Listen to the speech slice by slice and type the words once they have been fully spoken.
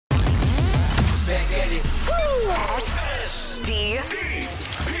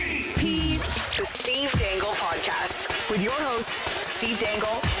The Steve Dangle Podcast with your hosts, Steve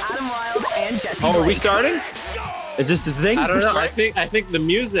Dangle, Adam Wilde, and Jesse Blake. Are we starting? Is this the thing? I don't know. I think the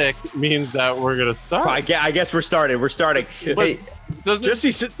music means that we're gonna start. I guess we're starting. Hey,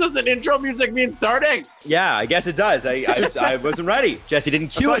 Doesn't intro music mean starting? yeah, I guess it does. I wasn't ready. Jesse didn't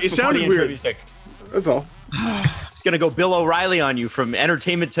cue us. You before sounded the intro weird. music. That's all. He's gonna go Bill O'Reilly on you from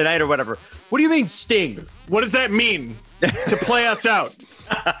Entertainment Tonight or whatever. What do you mean, Sting? What does that mean? To play us out.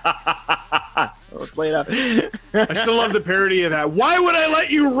 Play it up. I still love the parody of that. Why would I let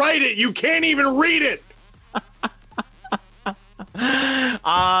you write it? You can't even read it.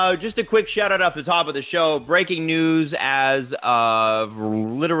 Just a quick shout out off the top of the show. Breaking news as of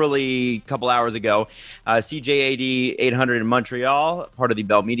literally a couple hours ago. CJAD 800 in Montreal, part of the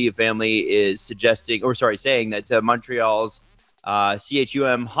Bell Media family, is saying that Montreal's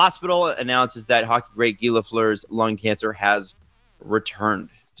CHUM hospital announces that hockey great Guy Lafleur's lung cancer has returned.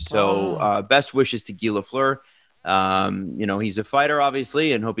 So best wishes to Guy Lafleur. He's a fighter,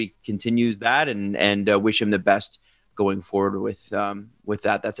 obviously, and hope he continues that and wish him the best going forward with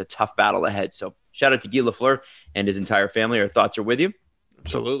that. That's a tough battle ahead. So shout out to Guy Lafleur and his entire family. Our thoughts are with you.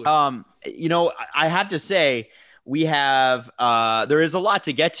 Absolutely. I have to say we have there is a lot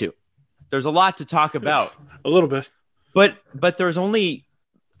to get to. There's a lot to talk about. A little bit. But there's only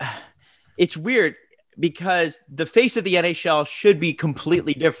it's weird because the face of the NHL should be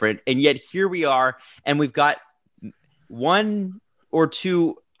completely different, and yet here we are, and we've got one or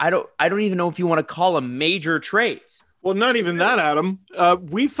two. I don't even know if you want to call them major trades. Well, not even that, Adam.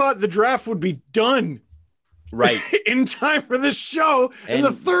 We thought the draft would be done right in time for this show, and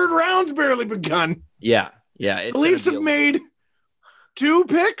the third round's barely begun. Yeah. The Leafs have made 2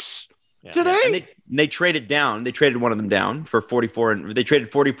 picks today. And they traded down. They traded one of them down for 44, and they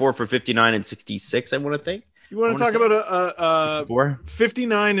traded 44 for 59 and 66. I want to think. You want to talk about a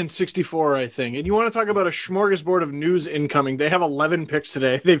 59 and 64, I think. And you want to talk about a smorgasbord of news incoming. They have 11 picks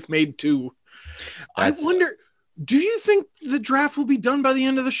today. They've made 2. I wonder, do you think the draft will be done by the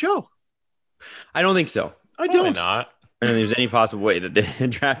end of the show? I don't think so. I Probably don't. not. I don't think there's any possible way that the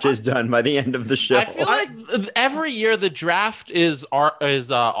draft is done by the end of the show. I feel like every year the draft is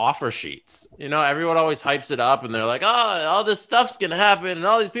offer sheets. Everyone always hypes it up, and they're like, "Oh, all this stuff's gonna happen, and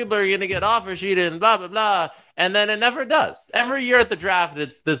all these people are gonna get offer sheeted, and blah blah blah," and then it never does. Every year at the draft,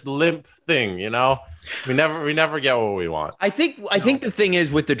 it's this limp thing. We never get what we want. I think the thing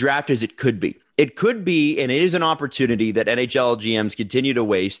is with the draft is it could be, and it is an opportunity that NHL GMs continue to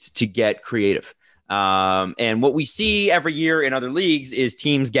waste to get creative. And what we see every year in other leagues is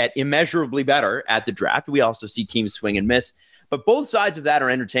teams get immeasurably better at the draft. We also see teams swing and miss, but both sides of that are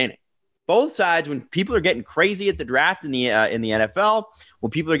entertaining. Both sides, when people are getting crazy at the draft in the NFL, when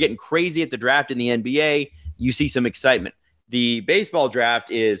people are getting crazy at the draft in the NBA, you see some excitement. The baseball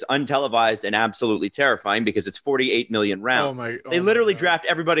draft is untelevised and absolutely terrifying because it's 48 million rounds. They literally draft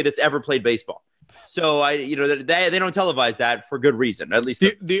everybody that's ever played baseball. So they don't televise that for good reason. At least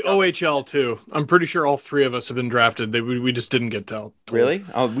the OHL too. I'm pretty sure all 3 of us have been drafted. We just didn't get told. Really?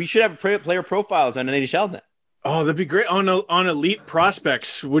 Oh, we should have player profiles on NHL then. Oh, that'd be great on Elite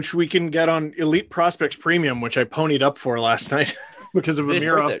Prospects, which we can get on Elite Prospects Premium, which I ponied up for last night because of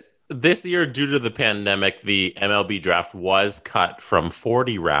Amirov. This year, due to the pandemic, the MLB draft was cut from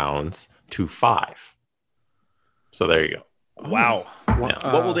 40 rounds to 5. So there you go. Wow. Yeah.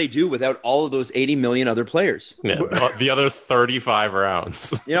 What will they do without all of those 80 million other players? Yeah, the other 35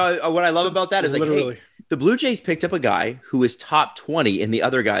 rounds. What I love about that is hey, the Blue Jays picked up a guy who is top 20 in the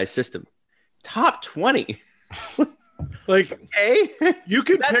other guy's system. Top 20. Hey, you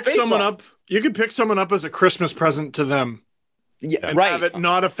could pick someone up. You could pick someone up as a Christmas present to them. Yeah, and right. have it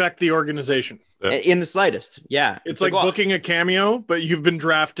not affect the organization in the slightest. Yeah. It's like booking a cameo, but you've been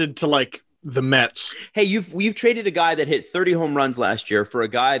drafted to the Mets. Hey, we've traded a guy that hit 30 home runs last year for a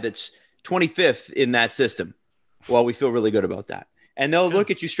guy that's 25th in that system. Well, we feel really good about that. And they'll look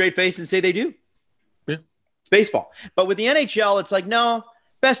at you straight face and say they do. Yeah. Baseball. But with the NHL, it's like, no,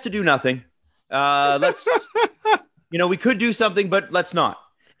 best to do nothing. Let's, we could do something, but let's not.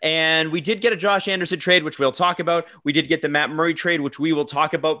 And we did get a Josh Anderson trade, which we'll talk about. We did get the Matt Murray trade, which we will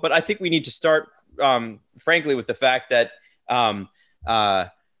talk about. But I think we need to start, frankly, with the fact that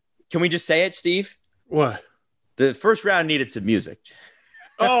can we just say it, Steve? What? The first round needed some music.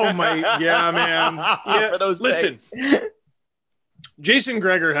 Oh, my. Yeah, man. Yeah, for those listen, Jason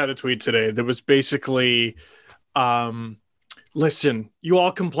Gregor had a tweet today that was basically, listen, you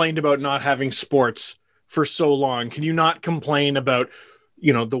all complained about not having sports for so long. Can you not complain about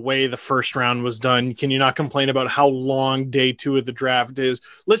the way the first round was done? Can you not complain about how long day 2 of the draft is?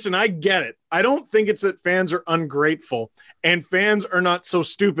 Listen, I get it. I don't think it's that fans are ungrateful, and fans are not so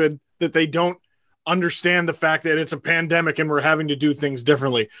stupid that they don't understand the fact that it's a pandemic and we're having to do things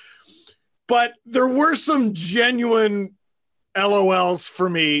differently. But there were some genuine LOLs for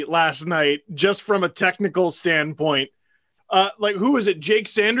me last night, just from a technical standpoint. Like, who is it? Jake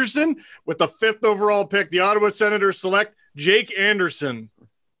Sanderson with the 5th overall pick. The Ottawa Senators select Jake Anderson.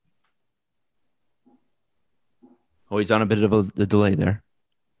 Oh, he's on a bit of a delay there.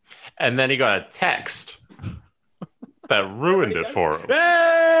 And then he got a text that ruined it for him.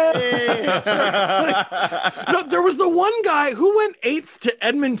 Hey! No, there was the one guy who went 8th to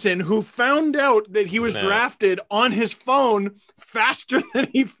Edmonton who found out that he was drafted on his phone faster than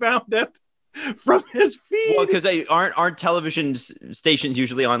he found out from his feed. Well, because aren't television stations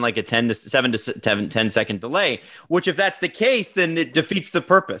usually on like a 10 to 10 second delay, which if that's the case, then it defeats the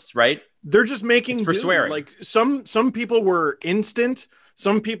purpose, right? They're just making for swearing. Like some people were instant,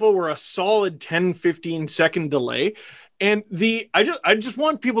 some people were a solid 10-15 second delay. And I just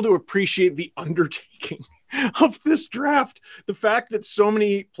want people to appreciate the undertaking of this draft. The fact that so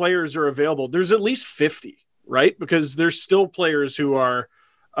many players are available. There's at least 50, right? Because there's still players who are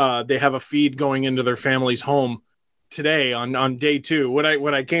they have a feed going into their family's home today on day 2.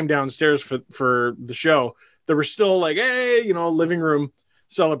 When I came downstairs for the show, there were still like, hey, living room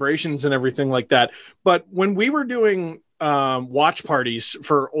celebrations and everything like that. But when we were doing watch parties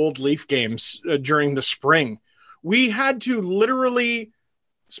for old Leaf games during the spring, we had to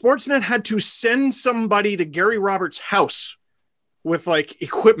Sportsnet had to send somebody to Gary Roberts' house with like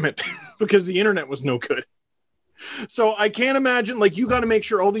equipment because the internet was no good. So I can't imagine, like, you got to make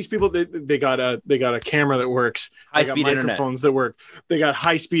sure all these people, they got a camera that works, high-speed microphones that work, they got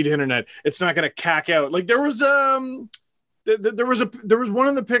high-speed internet. It's not going to cack out. Like there was one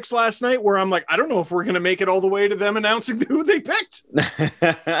of the picks last night where I'm like, I don't know if we're going to make it all the way to them announcing who they picked.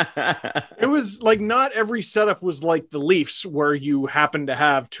 It was like, not every setup was like the Leafs where you happen to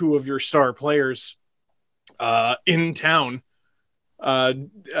have 2 of your star players in town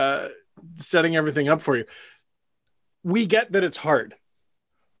setting everything up for you. We get that it's hard,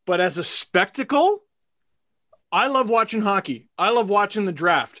 but as a spectacle, I love watching hockey. I love watching the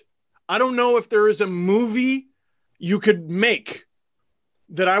draft. I don't know if there is a movie you could make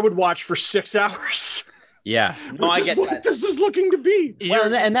that I would watch for 6 hours. Yeah. No, I get what this is looking to be.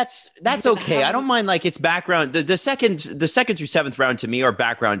 Well, and that's okay. I don't mind, like, it's background. The second through 7th round to me are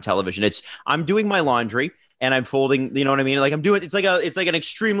background television. I'm doing my laundry and I'm folding, you know what I mean? Like it's like an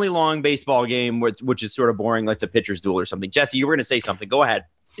extremely long baseball game, which is sort of boring. Like it's a pitcher's duel or something. Jesse, you were going to say something. Go ahead.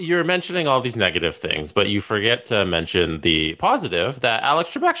 You're mentioning all these negative things, but you forget to mention the positive that Alex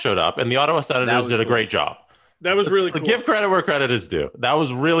Trebek showed up and the Ottawa Senators did a great job. That was really cool. Give credit where credit is due. That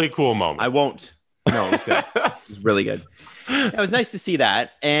was really cool moment. I won't. No, it was good. It was really good. It was nice to see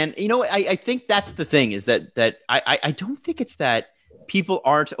that. And, I think that's the thing is that I don't think it's that people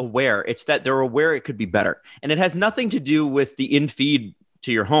aren't aware. It's that they're aware it could be better. And it has nothing to do with the in-feed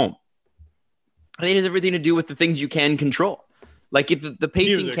to your home. I think it has everything to do with the things you can control. Like if the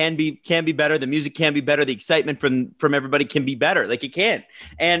pacing can be better, the music can be better, the excitement from everybody can be better. Like it can.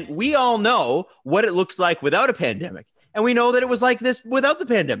 And we all know what it looks like without a pandemic. And we know that it was like this without the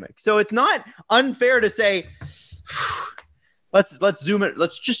pandemic. So it's not unfair to say, let's zoom it.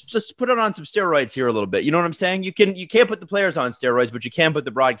 Let's put it on some steroids here a little bit. You know what I'm saying? You can't put the players on steroids, but you can put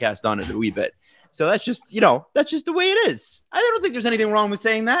the broadcast on it a wee bit. So that's just the way it is. I don't think there's anything wrong with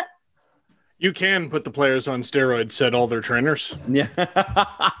saying that. You can put the players on steroids, said all their trainers. Yeah.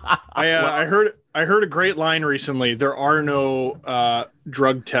 I heard a great line recently. There are no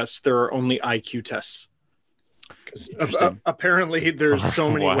drug tests. There are only IQ tests. Apparently there's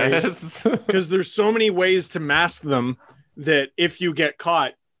so many ways, because there's so many ways to mask them that if you get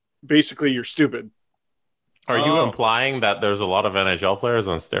caught, basically you're stupid. Are you implying that there's a lot of NHL players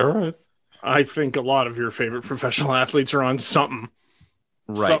on steroids? I think a lot of your favorite professional athletes are on something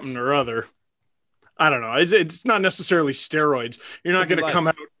or other. I don't know. It's not necessarily steroids. You're not going to come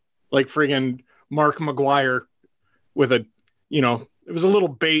out like friggin' Mark McGuire with it was a little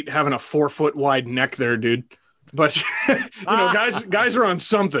bait having a 4-foot wide neck there, dude. But guys are on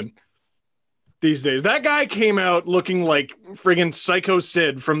something these days. That guy came out looking like friggin' Psycho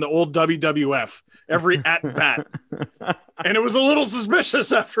Sid from the old WWF every at bat, and it was a little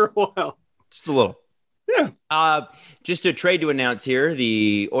suspicious after a while. Just a little. Yeah. Just a trade to announce here.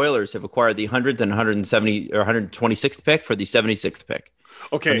 The Oilers have acquired the 100th and 170 or 126th pick for the 76th pick.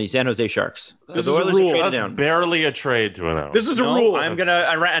 Okay. From the San Jose Sharks. So this the Oilers is a rule. That's down. Barely a trade to announce. This is a rule. I'm going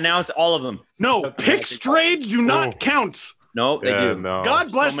to announce all of them. No, picks trades do not count. No, they do. No.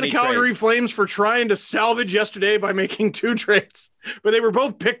 God bless the Calgary trades. Flames for trying to salvage yesterday by making 2 trades, but they were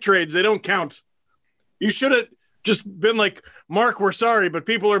both pick trades. They don't count. You should have just been like, Mark, we're sorry, but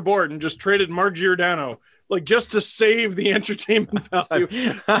people are bored, and just traded Mark Giordano, like just to save the entertainment value.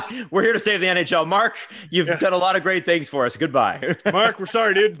 We're here to save the NHL. Mark, you've done a lot of great things for us. Goodbye. Mark, we're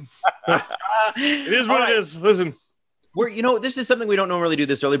sorry, dude. It is what it is. Listen. This is something we don't normally do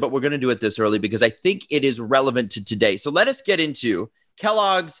this early, but we're going to do it this early because I think it is relevant to today. So let us get into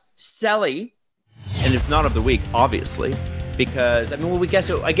Kellogg's Selly, and it's not of the week, obviously, because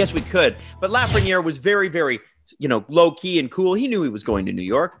I guess we could. But Lafreniere was very, very, low key and cool. He knew he was going to New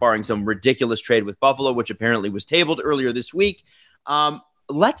York, barring some ridiculous trade with Buffalo, which apparently was tabled earlier this week.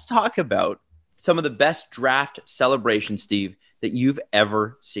 Let's talk about some of the best draft celebrations, Steve, that you've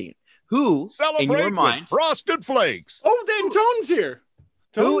ever seen. Who, celebrate in your mind, Frosted Flakes? Oh, then Tone's here.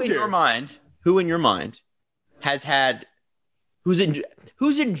 Who in your mind has had who's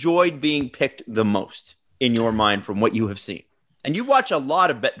enjoyed being picked the most in your mind from what you have seen? And you watch a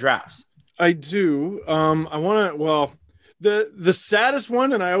lot of drafts. I do. I want to. The saddest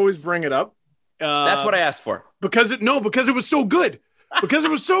one, and I always bring it up. That's what I asked for. Because it was so good. Because it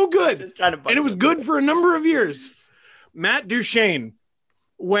was so good, and it was good for a number of years. Matt Duchene.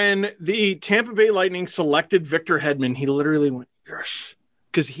 When the Tampa Bay Lightning selected Victor Hedman, he literally went, yes,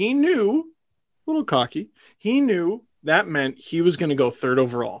 because he knew, a little cocky, he knew that meant he was going to go 3rd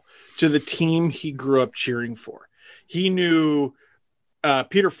overall to the team he grew up cheering for. He knew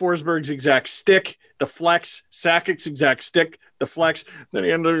Peter Forsberg's exact stick, the flex, Sakic's exact stick, the flex. Then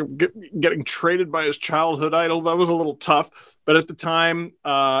he ended up getting traded by his childhood idol. That was a little tough, but at the time,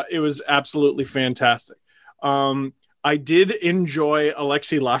 it was absolutely fantastic. I did enjoy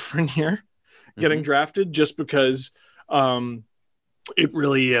Alexis Lafreniere getting drafted just because it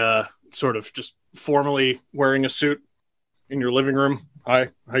really sort of just formally wearing a suit in your living room. Hi,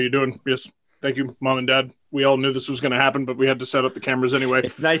 how you doing? Yes, thank you, Mom and Dad. We all knew this was going to happen, but we had to set up the cameras anyway.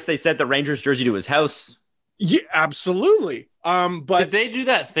 It's nice they sent the Rangers jersey to his house. Yeah, absolutely. But did they do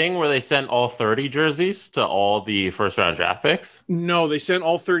that thing where they sent all 30 jerseys to all the first-round draft picks? No, they sent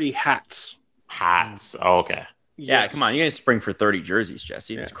all 30 hats. Hats. Oh, okay. Yeah, come on. You're going to spring for 30 jerseys,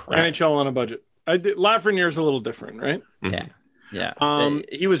 Jesse. That's crazy. NHL on a budget. Lafreniere's a little different, right? Mm-hmm. Yeah.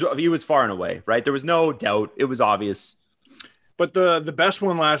 He was far and away, right? There was no doubt. It was obvious. But the best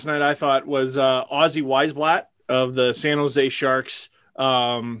one last night, I thought, was Ozzy Weisblatt of the San Jose Sharks.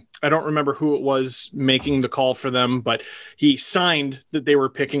 I don't remember who it was making the call for them, but he signed that they were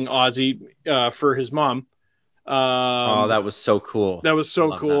picking Ozzy for his mom. That was so cool. That was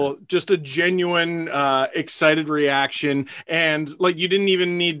so cool. That. Just a genuine, excited reaction. And like, you didn't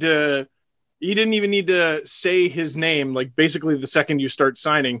even need to say his name. Like basically the second you start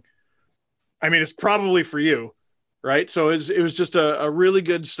signing, I mean, it's probably for you, right? So it was just a really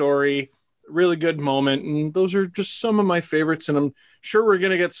good story, really good moment. And those are just some of my favorites. And I'm sure we're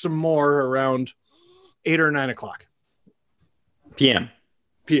going to get some more around 8 or 9 o'clock. PM.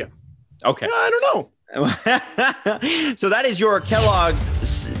 Okay. Yeah, I don't know. So that is your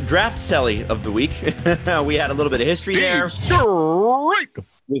Kellogg's draft selly of the week. We had a little bit of history there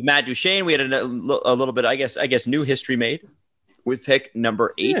with Matt Duchene. We had a little bit, I guess, new history made with pick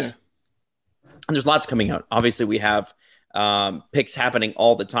number 8. Yeah. And there's lots coming out. Obviously, we have picks happening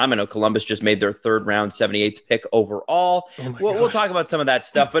all the time. I know Columbus just made their 3rd round, 78th pick overall. We'll talk about some of that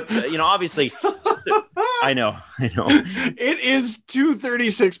stuff, but obviously, I know. It is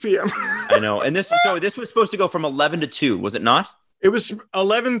 2:36 p.m. I know, and this was supposed to go from 11 to 2, was it not? It was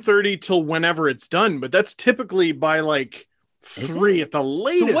 11:30 till whenever it's done, but that's typically by like 3 at the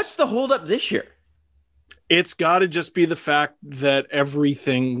latest. So what's the holdup this year? It's got to just be the fact that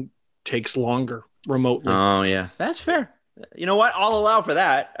everything takes longer remotely. Oh yeah, that's fair. You know what? I'll allow for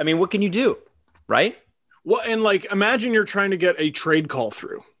that. I mean, what can you do, right? Well, and like, imagine you're trying to get a trade call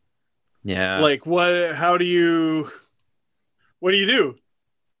through. Yeah. Like, what? How do you? What do you do?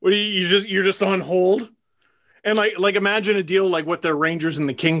 You're just on hold, and like imagine a deal like what the Rangers and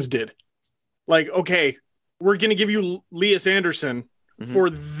the Kings did. Like, okay, we're gonna give you Lias Andersson for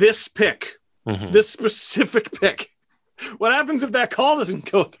this pick, this specific pick. What happens if that call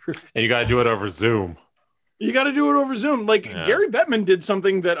doesn't go through? And you got to do it over Zoom. Like Gary Bettman did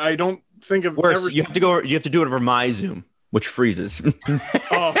something that I don't think of. Worse, you have to do it over my Zoom, which freezes. You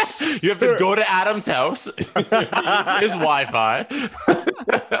have to go to Adam's house. His Wi-Fi.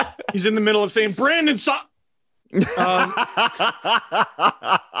 He's in the middle of saying, Brandon,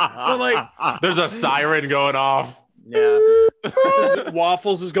 there's a siren going off. Yeah.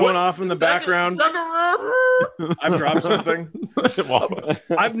 Waffles is going off in the background. I've dropped something.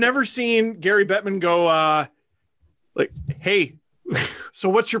 I've never seen Gary Bettman go, Like, hey, so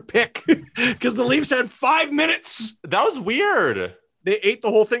what's your pick? Because the Leafs had 5 minutes. That was weird. They ate the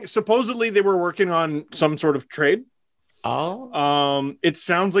whole thing. Supposedly they were working on some sort of trade. Oh. It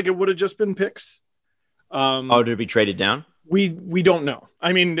sounds like it would have just been picks. Did it be traded down? We don't know.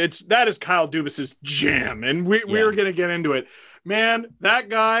 I mean, that is Kyle Dubas's jam, and we are going to get into it. Man, that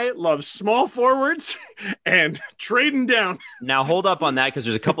guy loves small forwards and trading down. Now, hold up on that, because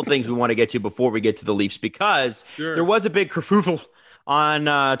there's a couple things we want to get to before we get to the Leafs, because there was a big kerfuffle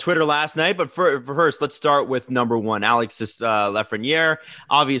on Twitter last night. But first, let's start with number one, Alexis Lafreniere.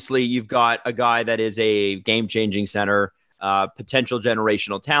 Obviously, you've got a guy that is a game-changing center, potential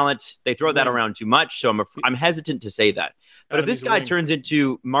generational talent. They throw that around too much, so I'm hesitant to say that. But if this guy turns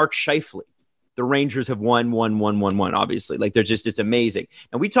into Mark Scheifele, the Rangers have won, obviously. Like, it's amazing.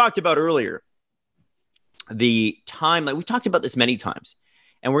 And we talked about earlier the time, like we've talked about this many times,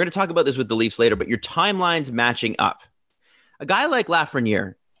 and we're going to talk about this with the Leafs later, but your timeline's matching up. A guy like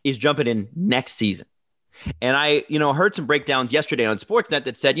Lafreniere is jumping in next season. And I, heard some breakdowns yesterday on Sportsnet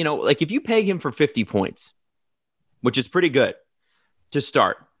that said, like if you pay him for 50 points, which is pretty good to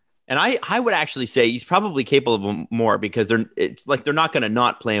start. And I would actually say he's probably capable of more, because they're not going to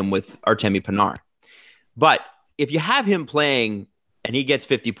not play him with Artemi Panarin. But if you have him playing and he gets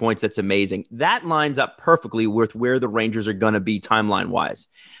 50 points, that's amazing. That lines up perfectly with where the Rangers are going to be timeline-wise.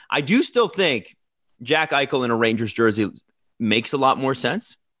 I do still think Jack Eichel in a Rangers jersey makes a lot more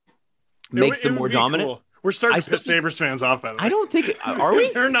sense, makes them more dominant. Cool. We're starting to piss Sabres fans off at it. I don't think are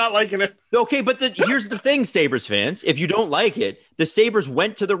we? They're not liking it. Okay, but here's the thing, Sabres fans. If you don't like it, the Sabres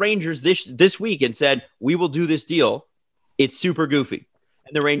went to the Rangers this week and said, we will do this deal. It's super goofy.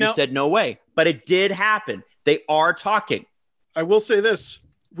 And the Rangers said, no way. But it did happen. They are talking. I will say this.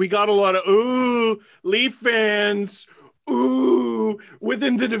 We got a lot of, Leaf fans,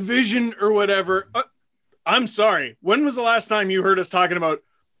 within the division or whatever. I'm sorry. When was the last time you heard us talking about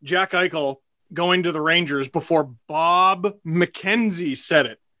Jack Eichel going to the Rangers before Bob McKenzie said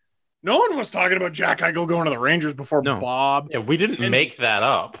it? No one was talking about Jack Eichel going to the Rangers before Bob. Yeah, we didn't make that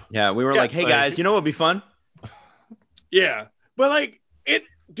up. Yeah, we were like, hey, guys, you know what would be fun? Yeah. But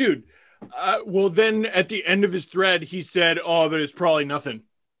dude, well, then at the end of his thread, he said, but it's probably nothing.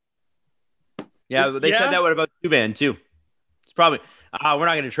 Yeah, they said that about Subban, too. It's probably, we're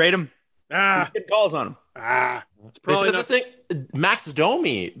not going to trade him. Get calls on him. It's probably the thing. Max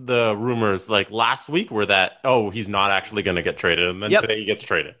Domi, the rumors last week were that, he's not actually going to get traded. And then today he gets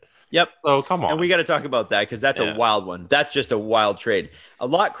traded. Yep. So come on. And we got to talk about that, because that's a wild one. That's just a wild trade. A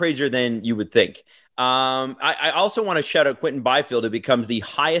lot crazier than you would think. I also want to shout out Quinton Byfield, who becomes the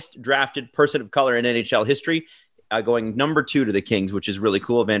highest drafted person of color in NHL history, going number 2 to the Kings, which is really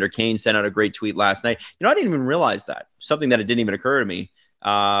cool. Vander Kane sent out a great tweet last night. I didn't even realize that. Something that it didn't even occur to me.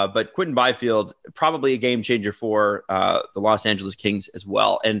 But Quinton Byfield, probably a game changer for the Los Angeles Kings as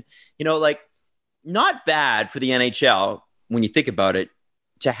well. And, not bad for the NHL when you think about it,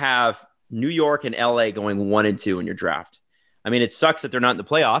 to have New York and LA going 1 and 2 in your draft. I mean, it sucks that they're not in the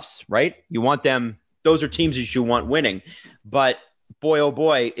playoffs, right? You want them. Those are teams that you want winning. But boy, oh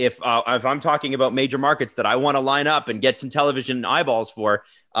boy, if I'm talking about major markets that I want to line up and get some television eyeballs for,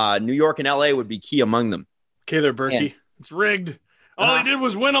 New York and LA would be key among them. Okay, there, Berkey. It's rigged. All he did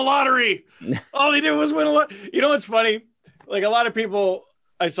was win a lottery. All he did was win a lot. You know what's funny? A lot of people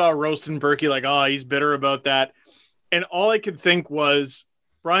I saw roasting Berkey, he's bitter about that. And all I could think was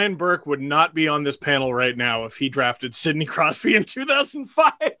Brian Burke would not be on this panel right now if he drafted Sidney Crosby in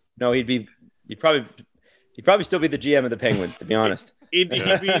 2005. No, he'd probably still be the GM of the Penguins, to be honest. He'd be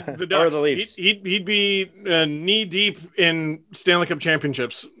the Ducks. Or the Leafs. He'd be knee deep in Stanley Cup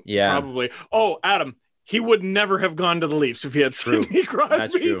championships. Yeah, probably. Oh, Adam. He would never have gone to the Leafs if he had Sidney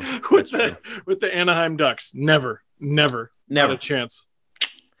Crosby with the Anaheim Ducks. Never. Not a chance. At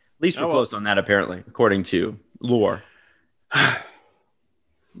least we're close on that, apparently, according to lore.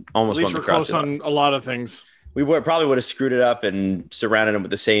 Almost at least we're close on a lot of things. We probably would have screwed it up and surrounded him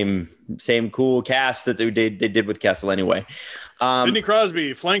with the same cool cast that they did with Kessel anyway. Sidney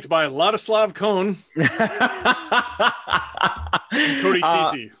Crosby, flanked by Ladislav Cohn. Cody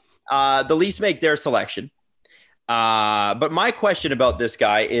Ceci. The Leafs make their selection. But my question about this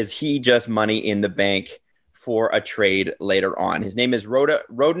guy is he just money in the bank for a trade later on? His name is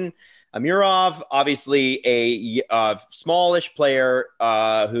Rodion Amirov, obviously a smallish player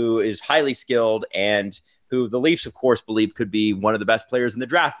who is highly skilled and who the Leafs, of course, believe could be one of the best players in the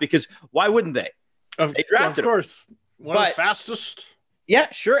draft, because why wouldn't they? They drafted him. Of course. One of the fastest.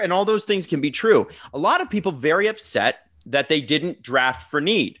 Yeah, sure. And all those things can be true. A lot of people very upset that they didn't draft for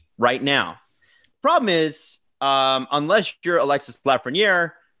need right now. Problem is, unless you're Alexis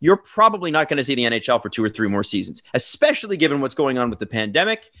Lafreniere, you're probably not going to see the NHL for 2 or 3 more seasons, especially given what's going on with the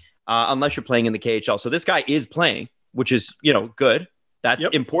pandemic, unless you're playing in the KHL. So this guy is playing, which is, good. That's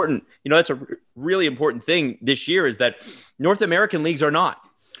important. That's a really important thing this year is that North American leagues are not.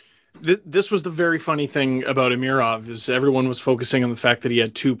 This was the very funny thing about Amirov is everyone was focusing on the fact that he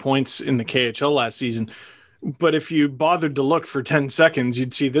had 2 points in the KHL last season. But if you bothered to look for 10 seconds,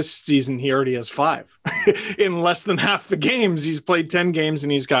 you'd see this season he already has 5. In less than half the games, he's played 10 games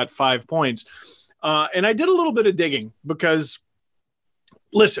and he's got 5 points. And I did a little bit of digging because,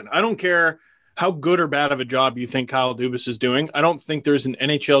 listen, I don't care how good or bad of a job you think Kyle Dubas is doing. I don't think there's an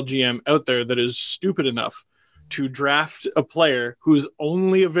NHL GM out there that is stupid enough to draft a player whose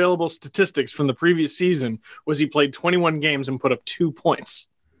only available statistics from the previous season was he played 21 games and put up 2 points.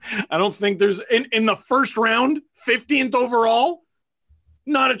 I don't think there's in the first round, 15th overall,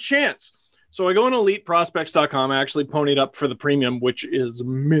 not a chance. So I go on eliteprospects.com. I actually ponied up for the premium, which is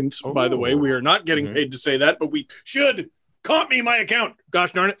mint, by the way. We are not getting paid to say that, but we should. Comp me my account.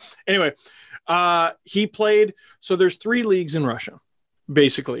 Gosh darn it. Anyway, he played. So there's 3 leagues in Russia,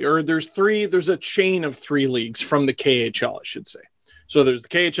 basically, or there's a chain of 3 leagues from the KHL, I should say. So there's the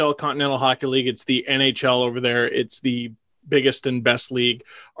KHL, Continental Hockey League. It's the NHL over there. It's the biggest and best league,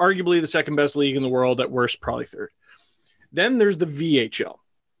 arguably the second best league in the world, at worst probably third. Then there's the VHL.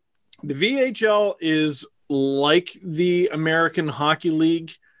 The VHL is like the American Hockey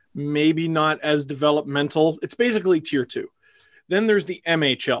League, maybe not as developmental. It's basically tier 2. Then there's the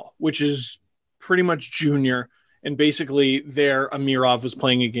MHL, which is pretty much junior, and basically there Amirov was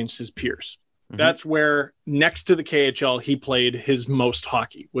playing against his peers. That's where next to the KHL he played his most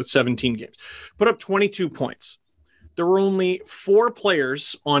hockey with 17 games, put up 22 points. There were only 4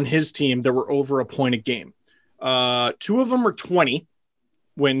 players on his team that were over a point a game. 2 of them were 20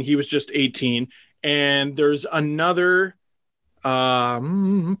 when he was just 18. And there's another,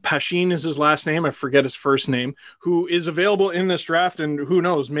 Pashin is his last name. I forget his first name, who is available in this draft. And who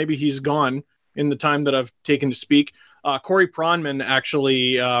knows, maybe he's gone in the time that I've taken to speak. Corey Pronman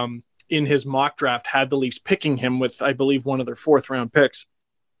actually, in his mock draft, had the Leafs picking him with, I believe, one of their 4th round picks.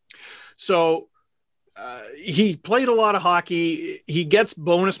 So, he played a lot of hockey. He gets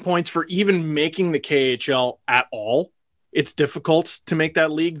bonus points for even making the KHL at all. It's difficult to make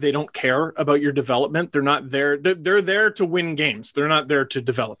that league. They don't care about your development. They're not there. They're there to win games. They're not there to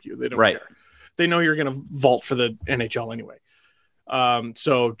develop you. They don't care. They know you're going to vault for the NHL anyway.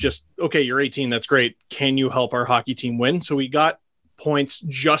 So just, okay, you're 18. That's great. Can you help our hockey team win? So we got points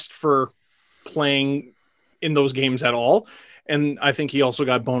just for playing in those games at all. And I think he also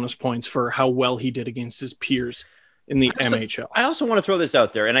got bonus points for how well he did against his peers in the MHL. I also want to throw this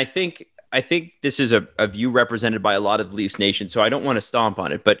out there, and I think this is a view represented by a lot of Leafs Nation, so I don't want to stomp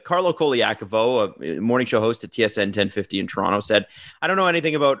on it. But Carlo Koliakovo, a morning show host at TSN 1050 in Toronto, said, I don't know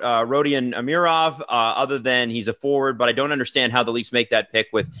anything about Rodion Amirov other than he's a forward, but I don't understand how the Leafs make that pick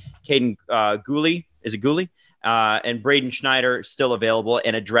with Caden Gooley. Is it Gooley? And Braden Schneider still available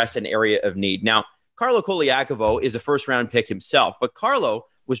and address an area of need. Now, Carlo Koliakovo is a first-round pick himself, but Carlo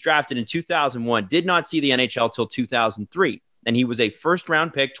was drafted in 2001, did not see the NHL till 2003, and he was a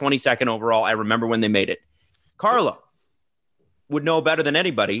first-round pick, 22nd overall. I remember when they made it. Carlo would know better than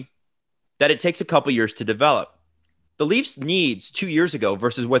anybody that it takes a couple years to develop. The Leafs' needs 2 years ago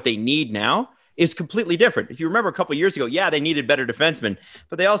versus what they need now is completely different. If you remember a couple years ago, yeah, they needed better defensemen,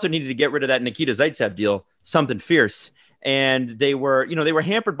 but they also needed to get rid of that Nikita Zaitsev deal, something fierce, and they were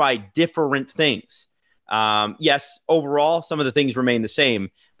hampered by different things. Yes, overall, some of the things remain the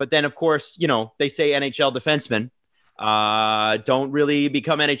same. But then, of course, they say NHL defensemen don't really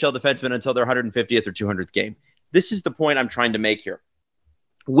become NHL defensemen until their 150th or 200th game. This is the point I'm trying to make here.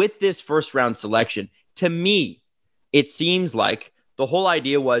 With this first-round selection, to me, it seems like the whole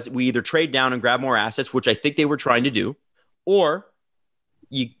idea was we either trade down and grab more assets, which I think they were trying to do, or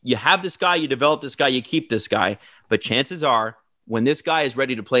you have this guy, you develop this guy, you keep this guy. But chances are, when this guy is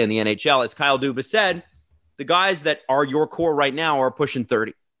ready to play in the NHL, as Kyle Dubas said, the guys that are your core right now are pushing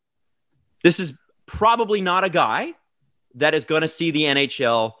 30. This is probably not a guy that is going to see the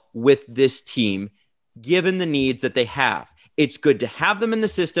NHL with this team, given the needs that they have. It's good to have them in the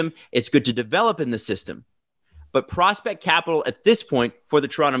system. It's good to develop in the system. But prospect capital at this point for the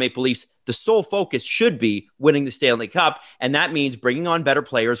Toronto Maple Leafs, the sole focus should be winning the Stanley Cup. And that means bringing on better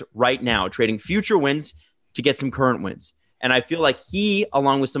players right now, trading future wins to get some current wins. And I feel like he,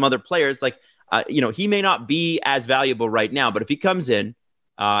 along with some other players, he may not be as valuable right now, but if he comes in,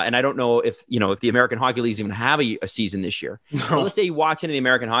 and I don't know if the American Hockey League even have a season this year. No. But let's say he walks into the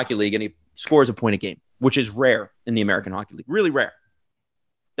American Hockey League and he scores a point a game, which is rare in the American Hockey League, really rare.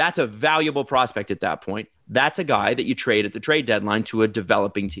 That's a valuable prospect at that point. That's a guy that you trade at the trade deadline to a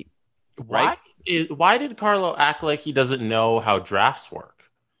developing team. Right? Why did Carlo act like he doesn't know how drafts work?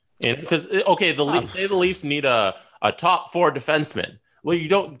 Because the Leafs need a top 4 defenseman. Well, you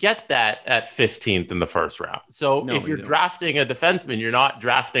don't get that at 15th in the first round. So if you're drafting a defenseman, you're not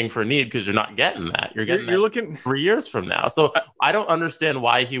drafting for need because you're not getting that. You're looking 3 years from now. So I don't understand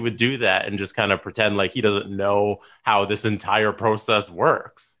why he would do that and just kind of pretend like he doesn't know how this entire process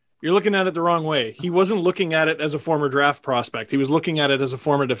works. You're looking at it the wrong way. He wasn't looking at it as a former draft prospect. He was looking at it as a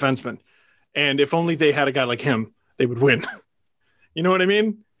former defenseman. And if only they had a guy like him, they would win. You know what I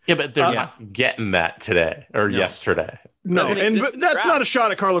mean? Yeah, but they're not getting that today or yesterday. No, but that's not a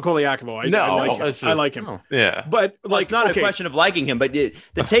shot at Carlo Koliakovo. I like him. Yeah, but it's not a question of liking him, but the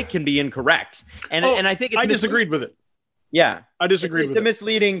take can be incorrect. And I think I disagreed with it. Yeah, I disagreed with it. It's a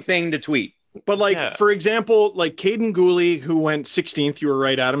misleading thing to tweet. But for example, like Caden Gooley, who went 16th, you were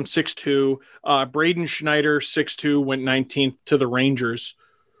right, Adam, 6'2". Braden Schneider, 6'2", went 19th to the Rangers.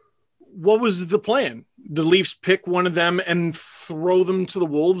 What was the plan? The Leafs pick one of them and throw them to the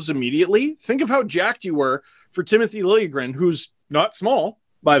Wolves immediately? Think of how jacked you were for Timothy Liljegren, who's not small,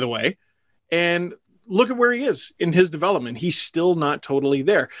 by the way. And look at where he is in his development. He's still not totally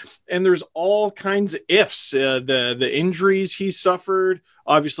there. And there's all kinds of ifs. The injuries he suffered.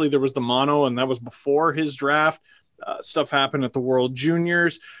 Obviously, there was the mono, and that was before his draft. Stuff happened at the World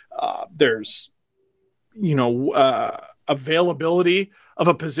Juniors. There's, availability of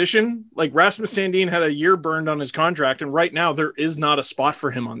a position. Like Rasmus Sandin had a year burned on his contract, and right now there is not a spot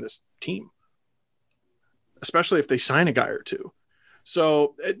for him on this team, especially if they sign a guy or two.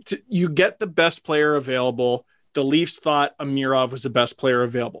 So you get the best player available. The Leafs thought Amirov was the best player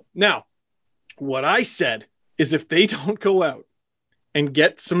available. Now, what I said is if they don't go out and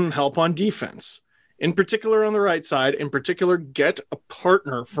get some help on defense, in particular on the right side, in particular, get a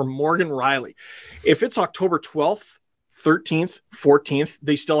partner for Morgan Rielly. If it's October 12th, 13th, 14th,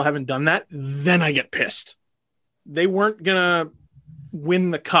 they still haven't done that, then I get pissed. They weren't going to win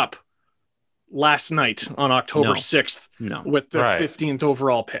the cup last night on October 6th with the 15th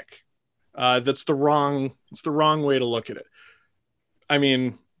overall pick. That's the wrong way to look at it. I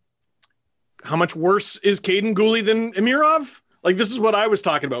mean, how much worse is Caden Gooley than Amirov? Like, this is what I was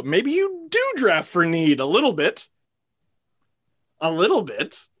talking about. Maybe you do draft for need a little bit.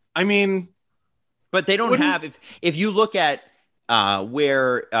 I mean, but they don't have, if you look at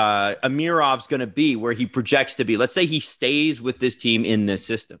where Amirov's going to be, where he projects to be, let's say he stays with this team in this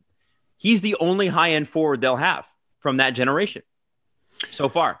system. He's the only high-end forward they'll have from that generation so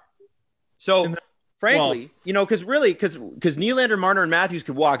far. So, frankly, because Nylander, Marner, and Matthews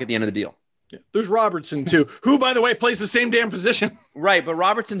could walk at the end of the deal. Yeah. There's Robertson, too, who, by the way, plays the same damn position. Right, but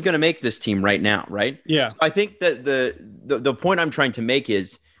Robertson's going to make this team right now, right? Yeah. So I think that the point I'm trying to make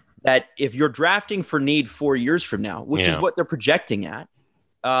is that if you're drafting for need 4 years from now, which is what they're projecting at,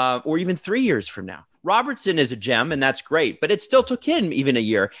 or even 3 years from now, Robertson is a gem, and that's great, but it still took him even a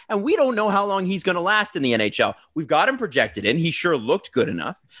year, and we don't know how long he's going to last in the NHL. We've got him projected in. He sure looked good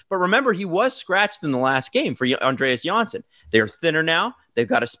enough, but remember, he was scratched in the last game for Andreas Janssen. They're thinner now. They've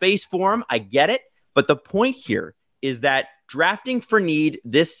got a space for him. I get it, but the point here is that drafting for need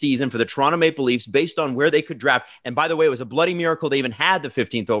this season for the Toronto Maple Leafs based on where they could draft, and by the way, it was a bloody miracle they even had the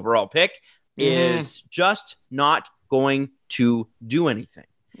 15th overall pick, is just not going to do anything.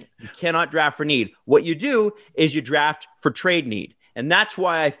 You cannot draft for need. What you do is you draft for trade need. And that's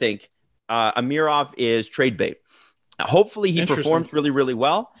why I think Amirov is trade bait. Hopefully he performs really, really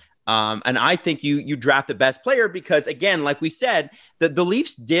well. And I think you draft the best player because, again, like we said, the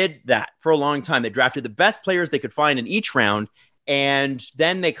Leafs did that for a long time. They drafted the best players they could find in each round. And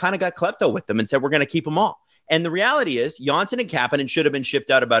then they kind of got klepto with them and said, we're going to keep them all. And the reality is Janssen and Kapanen should have been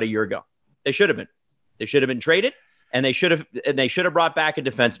shipped out about a year ago. They should have been. They should have been traded. And they should have brought back a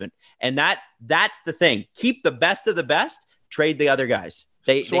defenseman. And that's the thing. Keep the best of the best, trade the other guys.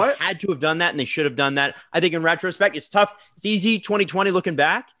 They had to have done that, and they should have done that. I think in retrospect, it's tough. It's easy 2020 looking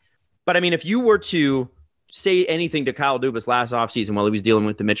back. But, I mean, if you were to say anything to Kyle Dubas last offseason while he was dealing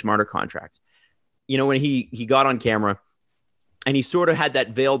with the Mitch Marner contract, when he got on camera and he sort of had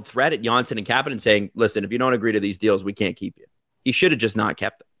that veiled threat at Janssen and Kapanen saying, listen, if you don't agree to these deals, we can't keep you. He should have just not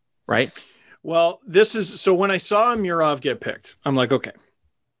kept them, right? Well, so when I saw Amirov get picked, I'm like, okay,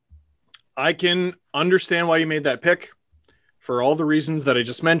 I can understand why you made that pick for all the reasons that I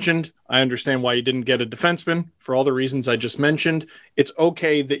just mentioned. I understand why you didn't get a defenseman for all the reasons I just mentioned. It's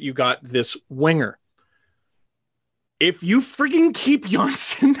okay that you got this winger. If you freaking keep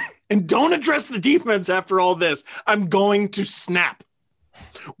Janssen and don't address the defense after all this, I'm going to snap.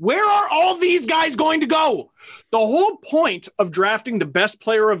 Where are all these guys going to go? The whole point of drafting the best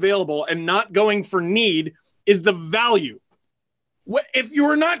player available and not going for need is the value. If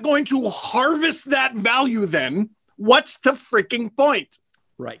you're not going to harvest that value, then what's the freaking point?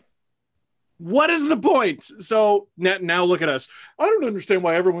 Right. What is the point? So now look at us. I don't understand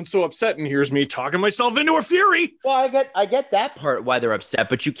why everyone's so upset, and here's me talking myself into a fury. Well, I get that part why they're upset,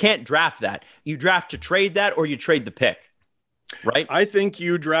 but you can't draft that. You draft to trade that, or you trade the pick, right? I think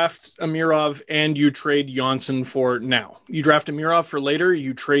you draft Amirov and you trade Janssen for now. You draft Amirov for later.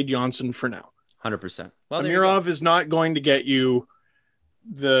 You trade Janssen for now. 100%. Well, Amirov is not going to get you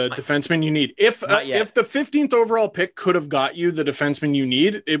the defenseman you need. If the 15th overall pick could have got you the defenseman you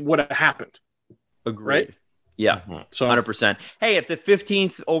need, it would have happened. Agreed. Right? Yeah, so 100%. Hey, if the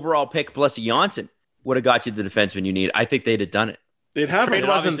 15th overall pick plus Janssen would have got you the defenseman you need, I think they'd have done it. They'd have Trade it.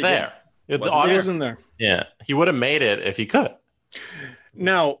 wasn't there. It wasn't there. Yeah, he would have made it if he could.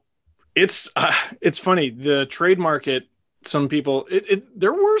 Now, it's funny. The trade market, some people,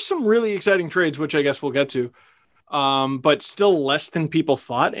 there were some really exciting trades, which I guess we'll get to, but still less than people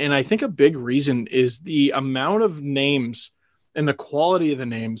thought. And I think a big reason is the amount of names and the quality of the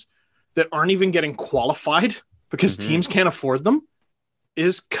names that aren't even getting qualified because teams can't afford them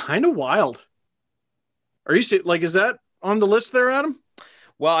is kind of wild. Are you like, is that on the list there, Adam?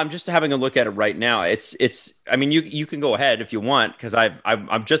 Well, I'm just having a look at it right now. It's. I mean, you can go ahead if you want, because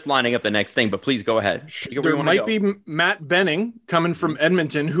I'm just lining up the next thing. But please go ahead. There might be Matt Benning coming from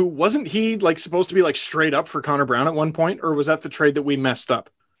Edmonton. Who wasn't he like supposed to be like straight up for Connor Brown at one point, or was that the trade that we messed up?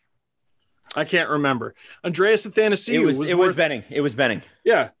 I can't remember. Andreas Athanasiou it was Benning. It was Benning.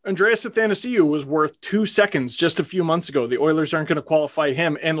 Yeah, Andreas Athanasiou was worth 2 seconds just a few months ago. The Oilers aren't going to qualify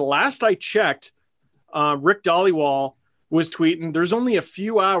him. And last I checked, Rick Dhaliwal was tweeting, there's only a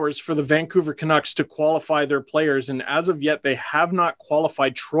few hours for the Vancouver Canucks to qualify their players. And as of yet, they have not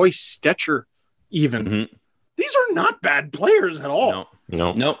qualified Troy Stetcher even. Mm-hmm. These are not bad players at all.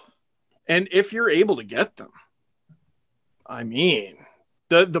 No. And if you're able to get them, I mean,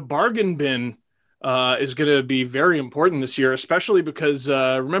 the bargain bin is going to be very important this year, especially because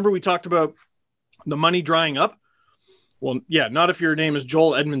remember we talked about the money drying up? Well, yeah, not if your name is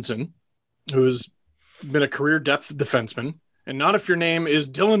Joel Edmondson, who's been a career depth defenseman, and not if your name is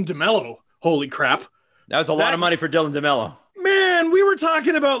Dylan DeMello. Holy crap. That was a lot of money for Dylan DeMello. Man, we were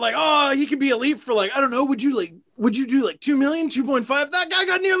talking about like, oh, he could be elite for like, I don't know, would you do like 2 million, 2.5? That guy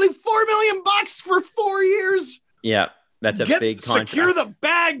got nearly $4 million for 4 years. Yeah, that's a big contract. Secure the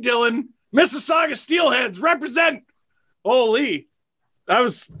bag, Dylan. Mississauga Steelheads represent. Holy.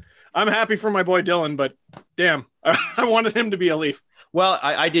 I'm happy for my boy Dylan, but damn, I wanted him to be a Leaf. Well,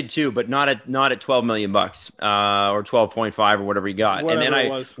 I did too, but not at $12 million or 12.5 or whatever he got. Whatever and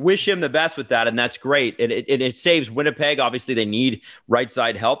I wish him the best with that, and that's great. And it saves Winnipeg. Obviously, they need right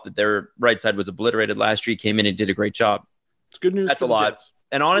side help. That their right side was obliterated last year. He came in and did a great job. It's good news. That's for a lot. Jets.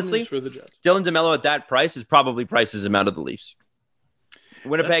 And honestly, Dylan DeMello at that price is probably prices him out of the Leafs.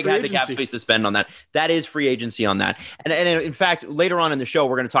 Winnipeg had the cap space to spend on that. That is free agency on that. And in fact, later on in the show,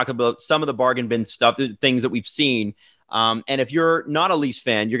 we're going to talk about some of the bargain bin stuff, things that we've seen. And if you're not a Leafs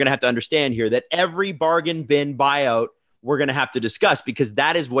fan, you're going to have to understand here that every bargain bin buyout we're going to have to discuss, because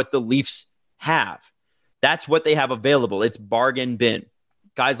that is what the Leafs have. That's what they have available. It's bargain bin.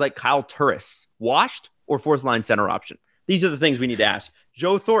 Guys like Kyle Turris, washed or fourth line center option. These are the things we need to ask.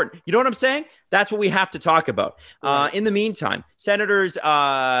 Joe Thornton. You know what I'm saying? That's what we have to talk about. In the meantime, Senators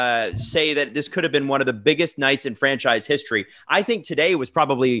say that this could have been one of the biggest nights in franchise history. I think today was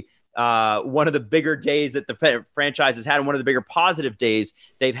probably one of the bigger days that the franchise has had, and one of the bigger positive days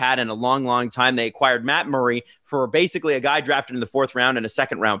they've had in a long, long time. They acquired Matt Murray for basically a guy drafted in the 4th round and a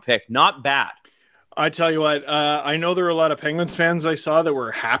 2nd round pick. Not bad. I tell you what, I know there were a lot of Penguins fans I saw that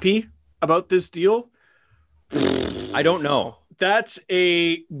were happy about this deal. I don't know. That's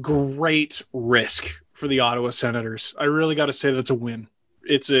a great risk for the Ottawa Senators. I really got to say that's a win.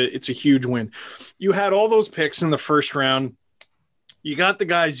 It's a huge win. You had all those picks in the 1st round. You got the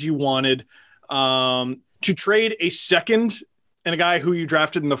guys you wanted. To trade a 2nd and a guy who you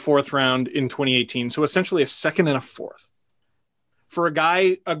drafted in the 4th round in 2018. So essentially a 2nd and a 4th for a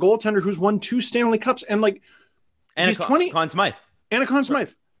goaltender who's won 2 Stanley Cups and he's 20. Conn Smythe. Anna Conn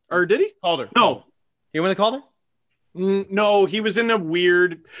Smythe. Or did he? Calder. No. He won the Calder? No, he was in a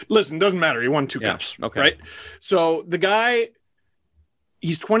weird. Listen, doesn't matter. He won 2 cups. Okay. Right. So the guy,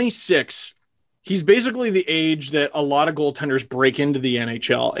 he's 26. He's basically the age that a lot of goaltenders break into the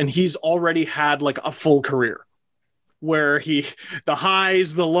NHL, and he's already had like a full career where the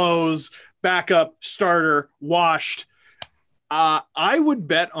highs, the lows, backup, starter, washed. I would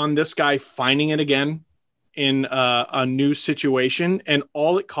bet on this guy finding it again in a new situation, and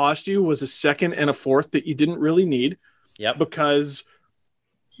all it cost you was a second and a fourth that you didn't really need. Yep. Because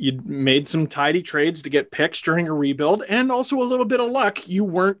you made some tidy trades to get picks during a rebuild, and also a little bit of luck. You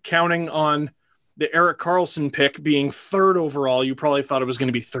weren't counting on the Erik Karlsson pick being third overall. You probably thought it was going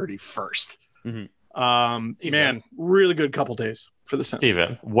to be 31st. Man, really good couple days for the Sens.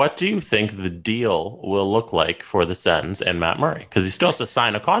 Steven, what do you think the deal will look like for the Sens and Matt Murray? Because he still has to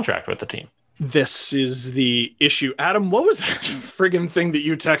sign a contract with the team. This is the issue. Adam, what was that friggin' thing that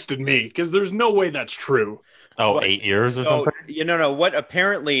you texted me? Because there's no way that's true. Oh, 8 years or something? No. What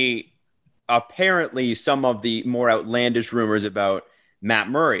apparently some of the more outlandish rumors about Matt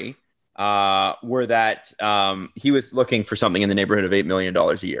Murray were that he was looking for something in the neighborhood of $8 million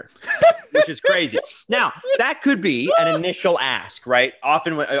a year, which is crazy. Now, that could be an initial ask, right?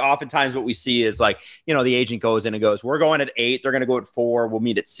 Oftentimes what we see is like, the agent goes in and goes, we're going at 8, they're going to go at 4, we'll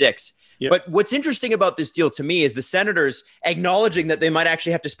meet at 6. Yep. But what's interesting about this deal to me is the Senators acknowledging that they might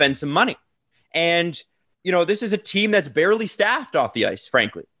actually have to spend some money. And this is a team that's barely staffed off the ice,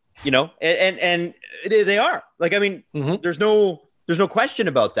 frankly, and they are. Like, I mean, there's no question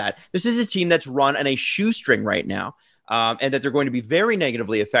about that. This is a team that's run on a shoestring right now, and that they're going to be very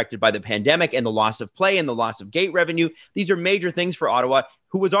negatively affected by the pandemic and the loss of play and the loss of gate revenue. These are major things for Ottawa,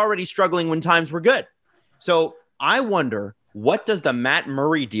 who was already struggling when times were good. So I wonder, what does the Matt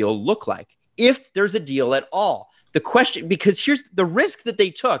Murray deal look like, if there's a deal at all? The question, because here's the risk that they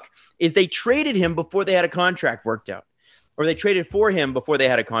took, is they traded him before they had a contract worked out, or they traded for him before they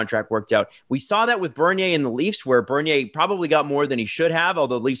had a contract worked out. We saw that with Bernier and the Leafs, where Bernier probably got more than he should have,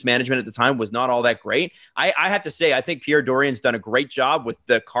 although Leafs management at the time was not all that great. I have to say, I think Pierre Dorian's done a great job with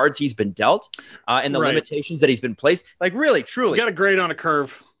the cards he's been dealt and the limitations that he's been placed. Like, really, truly. You got a grade on a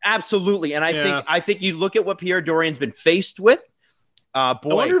curve. Absolutely. And I think you look at what Pierre Dorian's been faced with. I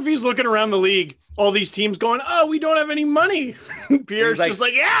wonder if he's looking around the league, all these teams going, oh, we don't have any money. Pierre's just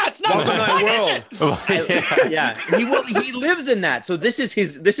like, yeah, it's not my world. Yeah, he lives in that. So this is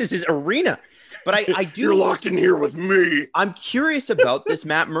his arena. But I do. You're locked in here with me. I'm curious about this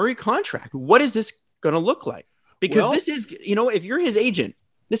Matt Murray contract. What is this going to look like? Because this is, if you're his agent,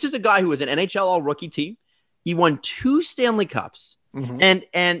 this is a guy who was an NHL all-rookie team. He won 2 Stanley Cups. And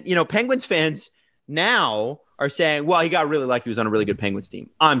Penguins fans now are saying, well, he got really lucky. He was on a really good Penguins team.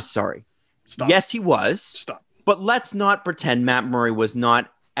 I'm sorry. Stop. Yes, he was. Stop. But let's not pretend Matt Murray was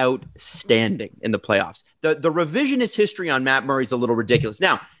not outstanding in the playoffs. The revisionist history on Matt Murray is a little ridiculous.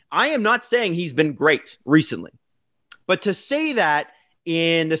 Now, I am not saying he's been great recently. But to say that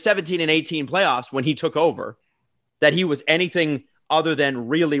in the 17 and 18 playoffs when he took over, that he was anything other than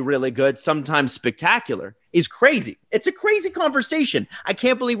really, really good, sometimes spectacular, is crazy. It's a crazy conversation. I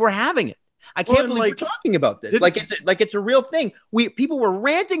can't believe we're having it. I can't believe we're talking about this. It's a real thing. People were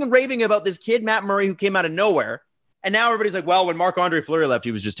ranting and raving about this kid, Matt Murray, who came out of nowhere. And now everybody's like, well, when Marc-Andre Fleury left,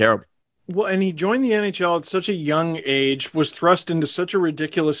 he was just terrible. Well, and he joined the NHL at such a young age, was thrust into such a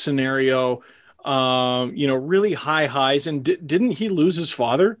ridiculous scenario, really high highs. And didn't he lose his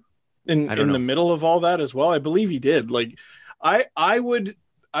father in the middle of all that as well? I believe he did. Like, I would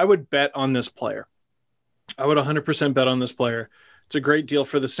bet on this player. I would 100% bet on this player. It's a great deal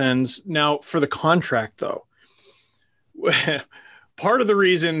for the Sens. Now, for the contract, though, part of the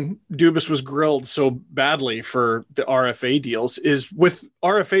reason Dubas was grilled so badly for the RFA deals is with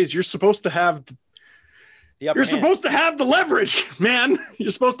RFAs, you're supposed to have supposed to have the leverage, man.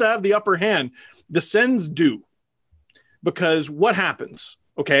 You're supposed to have the upper hand. The Sens do, because what happens?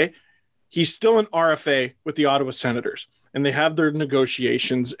 Okay, he's still an RFA with the Ottawa Senators, and they have their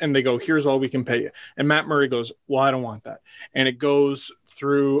negotiations, and they go, here's all we can pay you. And Matt Murray goes, well, I don't want that. And it goes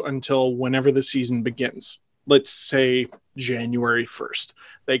through until whenever the season begins. Let's say January 1st.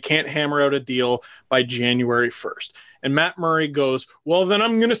 They can't hammer out a deal by January 1st. And Matt Murray goes, well, then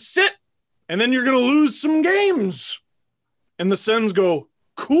I'm going to sit, and then you're going to lose some games. And the Sens go,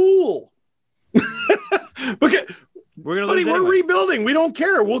 cool. Okay. We're rebuilding. We don't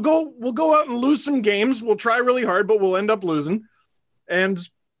care. We'll go out and lose some games. We'll try really hard, but we'll end up losing. And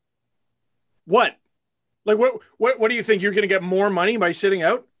what? Like, what do you think? You're going to get more money by sitting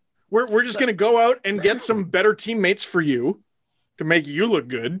out? We're just going to go out and get some better teammates for you to make you look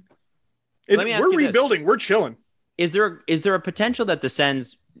good. We're rebuilding. We're chilling. Is there a potential that the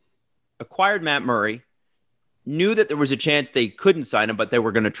Sens acquired Matt Murray, knew that there was a chance they couldn't sign him, but they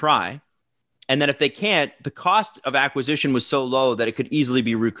were going to try? And then if they can't, the cost of acquisition was so low that it could easily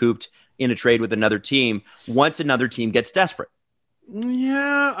be recouped in a trade with another team once another team gets desperate.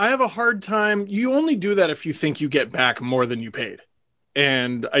 Yeah, I have a hard time. You only do that if you think you get back more than you paid.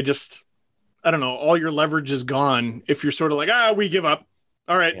 And I don't know, all your leverage is gone if you're sort of like, we give up.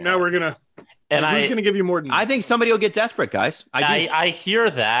 All right, now we're going to And who's going to give you more than? I think somebody will get desperate, guys. I hear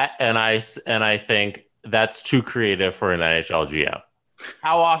that, and I think that's too creative for an NHL GM.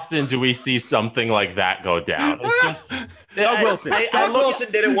 How often do we see something like that go down? It's just Doug Wilson. Doug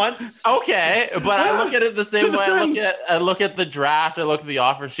Wilson did it once. Okay, but I look at it the same way. Sens. I look at the draft. I look at the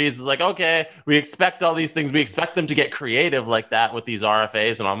offer sheets. It's like, okay, we expect all these things. We expect them to get creative like that with these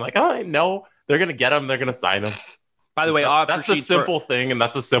RFAs, and I'm like, oh, I know they're gonna get them. They're gonna sign them. By the way, that's the simple thing, and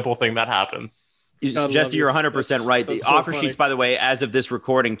that's a simple thing that happens. Jesse, you're 100% right. The offer sheets, by the way, as of this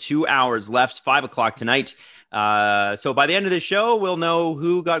recording, 2 hours left, 5:00 tonight. So by the end of the show, we'll know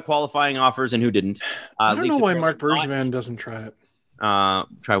who got qualifying offers and who didn't. I don't know why Mark Bergevin doesn't try it.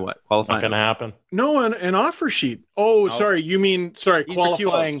 Try what? Qualifying? Not going to happen. No, an offer sheet. Oh, sorry. You mean,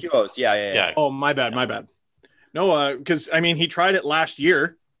 qualifying. QOs. Yeah. Oh, my bad. No, because, he tried it last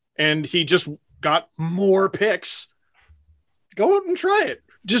year, and he just got more picks. Go out and try it.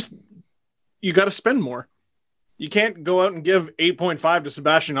 You got to spend more. You can't go out and give 8.5 to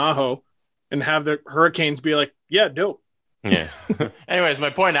Sebastian Aho and have the Hurricanes be like, yeah, dope. Yeah. Anyways,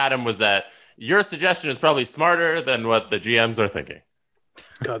 my point, Adam, was that your suggestion is probably smarter than what the GMs are thinking.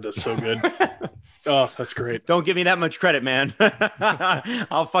 God, that's so good. Oh, that's great. Don't give me that much credit, man.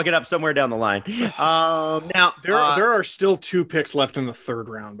 I'll fuck it up somewhere down the line. Now, there are still 2 picks left in the 3rd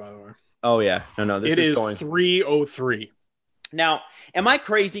round, by the way. Oh, yeah. No, this is going 303. Now, am I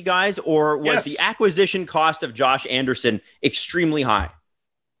crazy, guys, or was the acquisition cost of Josh Anderson extremely high?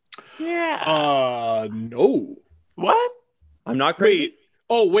 Yeah. No. What? I'm not crazy.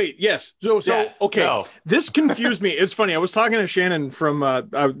 Wait. Yes. Okay. No. This confused me. It's funny. I was talking to Shannon from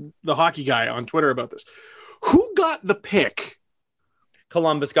the hockey guy on Twitter about this. Who got the pick?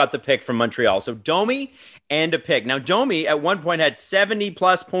 Columbus got the pick from Montreal. So Domi and a pick. Now, Domi at one point had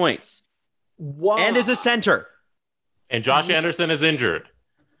 70-plus points. Wow. And is a center. And Josh Anderson is injured.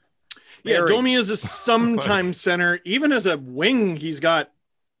 Yeah, Domi is a sometime center. Even as a wing, he's got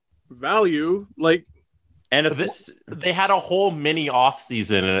value. They had a whole mini off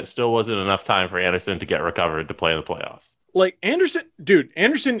season, and it still wasn't enough time for Anderson to get recovered to play in the playoffs.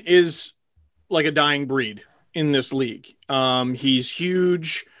 Anderson is like a dying breed in this league. He's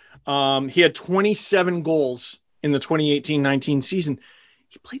huge. He had 27 goals in the 2018-19 season.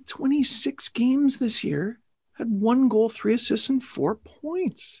 He played 26 games this year, had 1 goal, 3 assists, and 4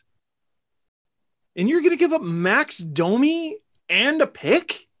 points. And you're going to give up Max Domi and a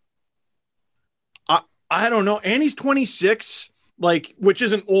pick? I don't know. And he's 26, which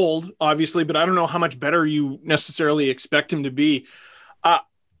isn't old, obviously, but I don't know how much better you necessarily expect him to be.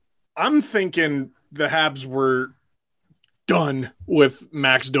 I'm thinking the Habs were done with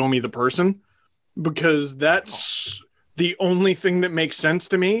Max Domi, the person, because that's the only thing that makes sense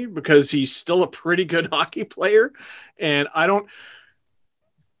to me, because he's still a pretty good hockey player. And I don't,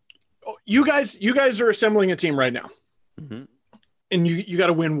 you guys are assembling a team right now. Mm-hmm. And you got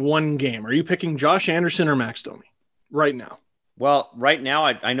to win 1 game. Are you picking Josh Anderson or Max Domi right now? Well, right now,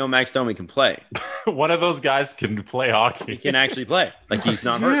 I know Max Domi can play. One of those guys can play hockey. He can actually play. He's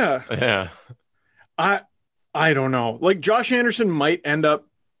not hurt. Yeah. I don't know. Josh Anderson might end up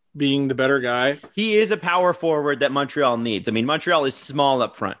being the better guy. He is a power forward that Montreal needs. Montreal is small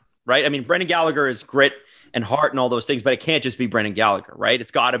up front, right? Brendan Gallagher is grit and heart and all those things, but it can't just be Brendan Gallagher, right?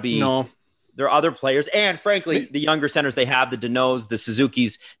 It's got to be... No. There are other players, and frankly, the younger centers they have, the Deneaus, the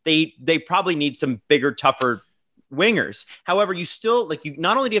Suzukis, they probably need some bigger, tougher wingers. However, you still you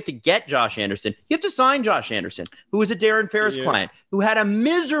not only do you have to get Josh Anderson, you have to sign Josh Anderson, who is a Darren Ferris client, who had a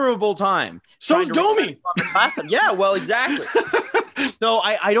miserable time. So is Domi. Yeah, well, exactly. No,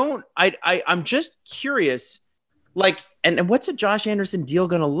 I'm just curious, and what's a Josh Anderson deal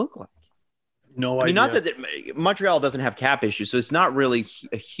going to look like? No idea. Not that Montreal doesn't have cap issues, so it's not really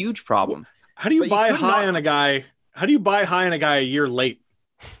a huge problem. How do you buy high on a guy? How do you buy high on a guy a year late?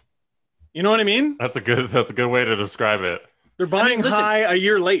 You know what I mean? That's a good way to describe it. They're buying high a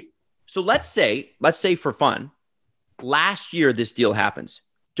year late. So let's say for fun, last year this deal happens.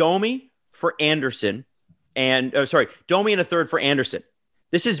 Domi for Anderson and Domi and a third for Anderson.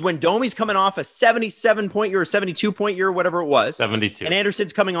 This is when Domi's coming off a 77-point year or 72-point year, whatever it was. 72. And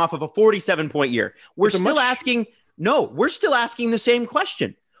Anderson's coming off of a 47-point year. We're still asking the same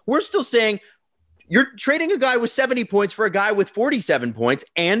question. We're still saying you're trading a guy with 70 points for a guy with 47 points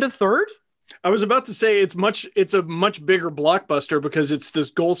and a third? I was about to say it's a much bigger blockbuster because it's this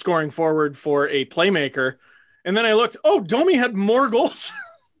goal scoring forward for a playmaker. And then I looked, Domi had more goals.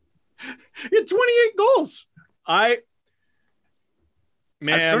 He had 28 goals. I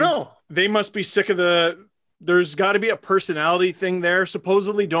don't know. They must be sick of there's got to be a personality thing there.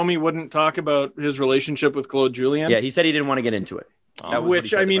 Supposedly Domi wouldn't talk about his relationship with Claude Julien. Yeah, he said he didn't want to get into it.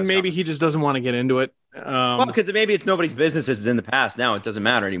 Which, I mean, maybe he just doesn't want to get into it. Well, because maybe it's nobody's business as in the past. Now it doesn't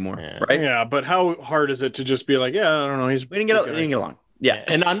matter anymore, right? Yeah, but how hard is it to just be like, yeah, I don't know. We didn't get along. Yeah.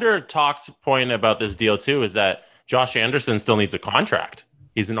 And under talked point about this deal, too, is that Josh Anderson still needs a contract.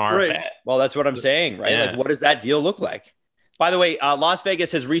 He's an RFA. Right. Well, that's what I'm saying, right? Yeah. Like, what does that deal look like? By the way, Las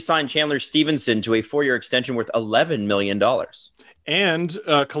Vegas has re-signed Chandler Stevenson to a 4-year extension worth $11 million. And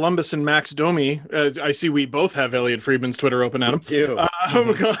Columbus and Max Domi, I see we both have Elliot Friedman's Twitter open, Adam. Too.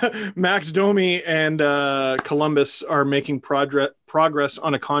 Max Domi and Columbus are making progress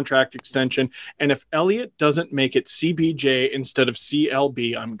on a contract extension. And if Elliot doesn't make it CBJ instead of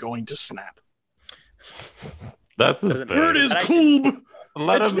CLB, I'm going to snap. That's his thing. Where it is, Kolb.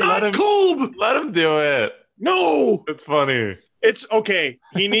 Let him do it. No. It's funny. It's okay.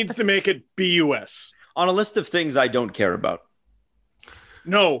 He needs to make it BUS. On a list of things I don't care about.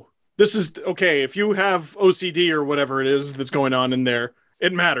 No, this is okay. If you have OCD or whatever it is that's going on in there,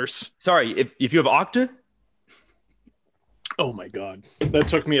 it matters. Sorry, if you have Okta? Oh my God. That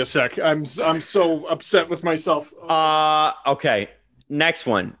took me a sec. I'm so upset with myself. Okay. Next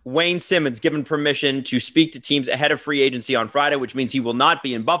one. Wayne Simmonds given permission to speak to teams ahead of free agency on Friday, which means he will not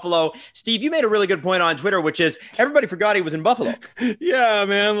be in Buffalo. Steve, you made a really good point on Twitter, which is everybody forgot he was in Buffalo. Yeah,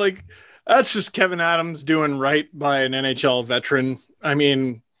 man. Like, that's just Kevin Adams doing right by an NHL veteran. I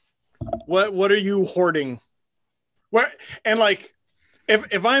mean, what are you hoarding? Where and like,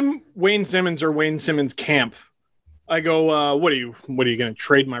 if I'm Wayne Simmonds or Wayne Simmonds camp, I go, what are you going to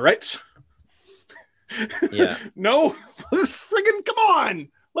trade my rights? Yeah. No, friggin' come on.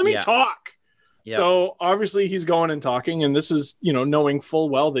 Let me talk. Yeah. So obviously he's going and talking, and this is, knowing full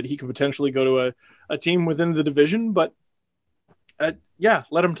well that he could potentially go to a team within the division, but let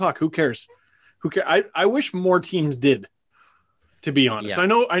him talk. Who cares? I wish more teams did. To be honest, I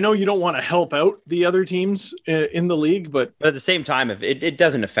know you don't want to help out the other teams in the league, but at the same time, if it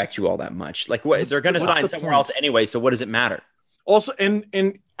doesn't affect you all that much, like they're going to sign somewhere else anyway. So what does it matter? Also,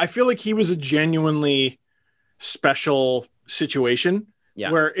 and I feel like he was a genuinely special situation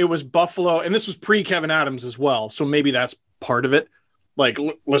where it was Buffalo, and this was pre Kevin Adams as well. So maybe that's part of it. Like,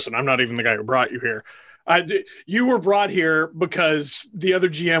 listen, I'm not even the guy who brought you here. You were brought here because the other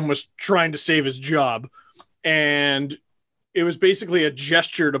GM was trying to save his job, and it was basically a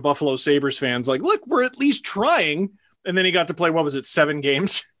gesture to Buffalo Sabres fans. Like, look, we're at least trying. And then he got to play, 7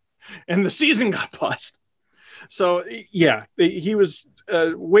 games? And the season got paused. So, yeah, he was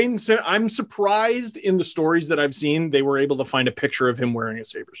Wayne. I'm surprised in the stories that I've seen, they were able to find a picture of him wearing a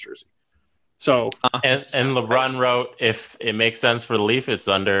Sabres jersey. So, and LeBron wrote, if it makes sense for the Leaf, it's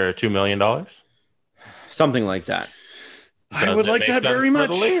under $2 million. Something like that. I would like that very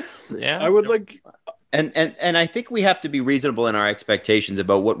much. Yeah, I would like. And I think we have to be reasonable in our expectations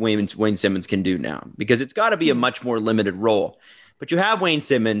about what Wayne Simmonds can do now, because it's got to be a much more limited role. But you have Wayne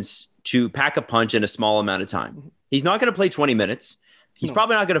Simmonds to pack a punch in a small amount of time. He's not going to play 20 minutes. He's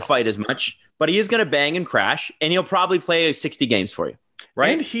probably not going to fight as much, but he is going to bang and crash, and he'll probably play 60 games for you,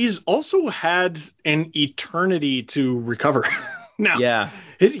 right? And he's also had an eternity to recover. Now,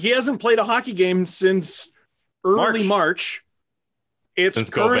 he hasn't played a hockey game since early March. It's since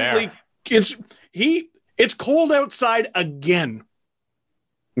currently it's cold outside again.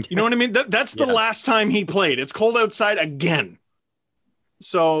 You know what I mean? That's the last time he played. It's cold outside again.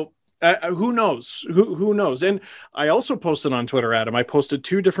 So who knows? Who knows? And I also posted on Twitter, Adam. I posted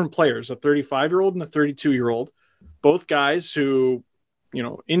 2 different players, a 35-year-old and a 32-year-old, both guys who,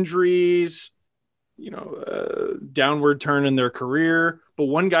 injuries, downward turn in their career. But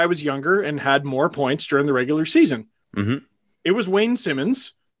one guy was younger and had more points during the regular season. Mm-hmm. It was Wayne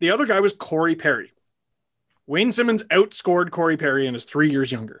Simmonds. The other guy was Corey Perry. Wayne Simmonds outscored Corey Perry and is 3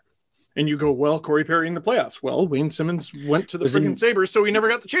 years younger. And you go, well, Corey Perry in the playoffs. Well, Wayne Simmonds went to the freaking Sabres, so he never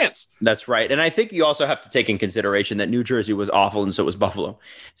got the chance. That's right. And I think you also have to take in consideration that New Jersey was awful, and so was Buffalo.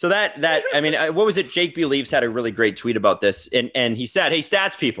 So that I mean, what was it? Jake Believes had a really great tweet about this, and he said, hey,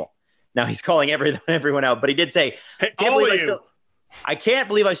 stats people. Now he's calling everyone out, but he did say, hey, I can't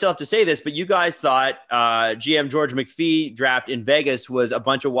believe I still have to say this, but you guys thought GM George McPhee draft in Vegas was a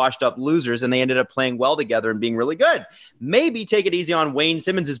bunch of washed up losers, and they ended up playing well together and being really good. Maybe take it easy on Wayne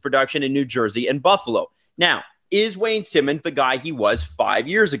Simmonds' production in New Jersey and Buffalo. Now, is Wayne Simmonds the guy he was 5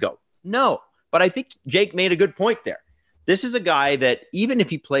 years ago? No, but I think Jake made a good point there. This is a guy that even if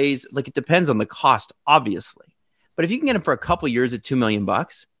he plays, like, it depends on the cost, obviously. But if you can get him for a couple years at $2 million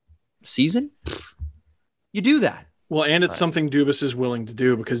season, you do that. Well, and it's something Dubas is willing to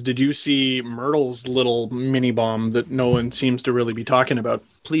do, because did you see Myrtle's little mini bomb that no one seems to really be talking about?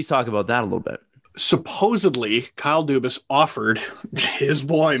 Please talk about that a little bit. supposedly Kyle Dubas offered his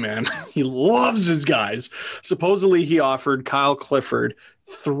boy, man. He loves his guys. Supposedly he offered Kyle Clifford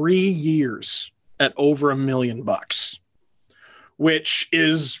 3 years at over $1 million, which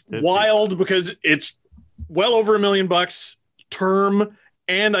is wild because it's well over $1 million term.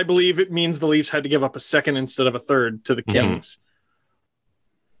 And I believe it means the Leafs had to give up a second instead of a third to the Kings.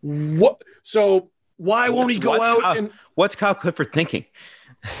 What? So why won't he go out? What's Kyle Clifford thinking?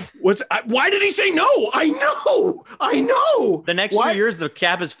 Why did he say no? I know. The next 2 years, the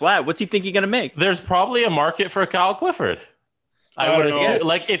cap is flat. What's he think he's going to make? There's probably a market for Kyle Clifford. I would assume,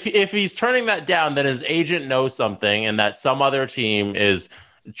 like if he's turning that down, then his agent knows something, and that some other team is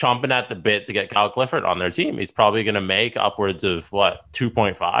chomping at the bit to get Kyle Clifford on their team. He's probably going to make upwards of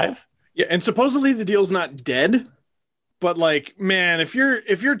 2.5. Yeah, and supposedly the deal's not dead, but like, man, if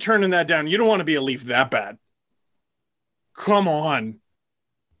you're turning that down, you don't want to be a Leaf that bad. Come on.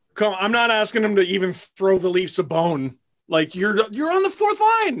 I'm not asking him to even throw the Leafs a bone. Like you're on the fourth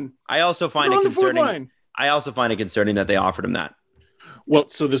line. I also find it concerning that they offered him that. Well,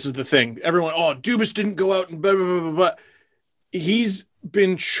 so this is the thing. Everyone, Dubas didn't go out and blah, blah, blah, blah, blah. He's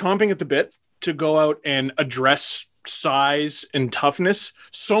been chomping at the bit to go out and address size and toughness,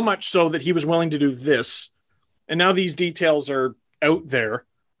 so much so that he was willing to do this. And now these details are out there.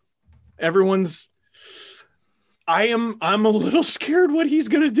 I'm a little scared what he's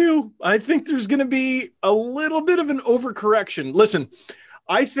going to do. I think there's going to be a little bit of an overcorrection. Listen,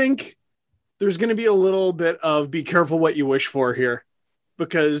 I think there's going to be a little bit of be careful what you wish for here,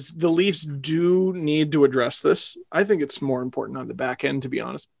 because the Leafs do need to address this. I think it's more important on the back end, to be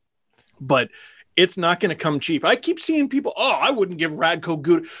honest, but it's not going to come cheap. I keep seeing people, I wouldn't give Radko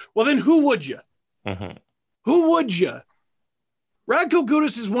Gudas. Well, then who would you? Mm-hmm. Who would you? Radko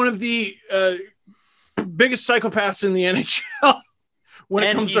Gudas is one of the biggest psychopaths in the NHL when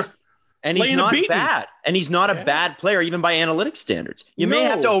it comes to and he's not bad. And he's not a bad player, even by analytics standards. You may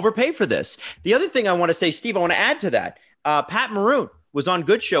have to overpay for this. The other thing I want to say, Steve, I want to add to that. Pat Maroon was on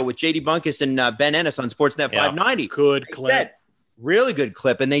Good Show with JD Bunkus and Ben Ennis on Sportsnet 590. Good clip. Really good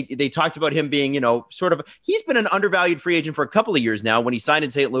clip. And they talked about him being, he's been an undervalued free agent for a couple of years now, when he signed in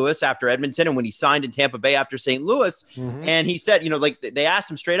St. Louis after Edmonton and when he signed in Tampa Bay after St. Louis. Mm-hmm. And he said, they asked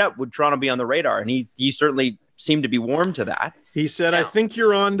him straight up, would Toronto be on the radar? And he certainly seemed to be warm to that. He said, I think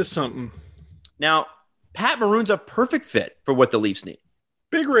you're on to something. Now, Pat Maroon's a perfect fit for what the Leafs need.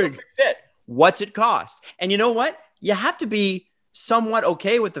 Big rig. Perfect fit. What's it cost? And you know what? You have to be somewhat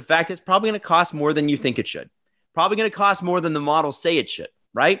okay with the fact that it's probably going to cost more than you think it should. Probably going to cost more than the models say it should,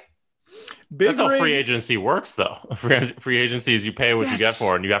 right? That's how free agency works, though. Free agency is you pay what you get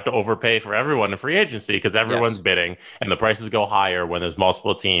for, and you have to overpay for everyone in free agency because everyone's bidding, and the prices go higher when there's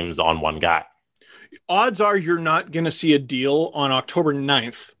multiple teams on one guy. Odds are you're not going to see a deal on October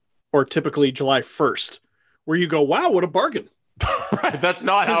 9th or typically July 1st where you go, wow, what a bargain. Right, that's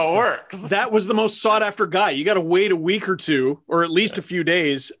not how it works. That was the most sought after guy. You got to wait a week or two, or at least a few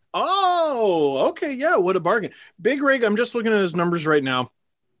days. Oh, okay. Yeah. What a bargain. Big rig. I'm just looking at his numbers right now.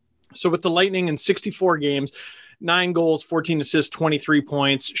 So with the Lightning in 64 games, 9 goals, 14 assists, 23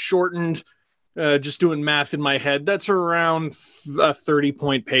 points, shortened, just doing math in my head. That's around a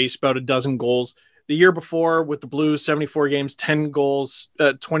 30-point pace, about a dozen goals. The year before with the Blues, 74 games, 10 goals,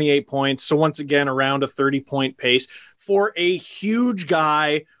 28 points. So once again, around a 30-point pace for a huge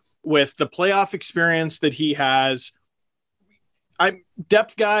guy with the playoff experience that he has.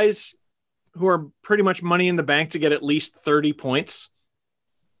 Depth guys who are pretty much money in the bank to get at least 30 points.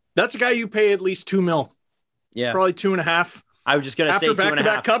 That's a guy you pay at least $2 million. Yeah. Probably 2.5. I was just going to say 2.5. After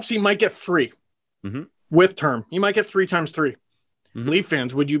back-to-back cups, he might get 3 with term. He might get 3 times 3. Mm-hmm. Leaf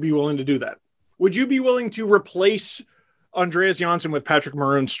fans, would you be willing to do that? Would you be willing to replace Andreas Johnsson with Patrick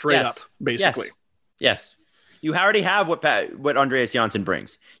Maroon straight up, basically? Yes. You already have what Andreas Johnsson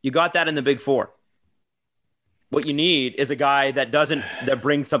brings. You got that in the Big Four. What you need is a guy that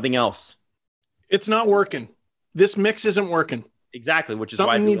brings something else. It's not working. This mix isn't working. Exactly, which is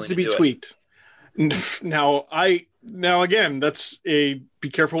something why needs to be tweaked. Now again, that's be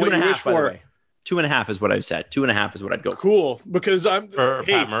careful what you wish for. 2.5 is what I've said. 2.5 is what I'd go. Cool, because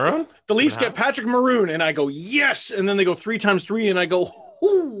Pat Maroon. The Leafs get Patrick Maroon, and I go yes, and then they go 3 times 3, and I go.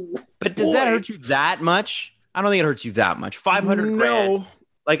 Ooh, but does that hurt you that much? I don't think it hurts you that much. $500 grand.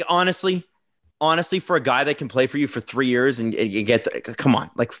 Like honestly, for a guy that can play for you for 3 years and you get come on,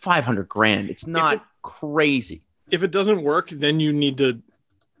 like $500 grand. It's not crazy. If it doesn't work, then you need to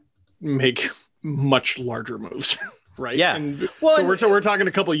make much larger moves. Right. Yeah. So we're talking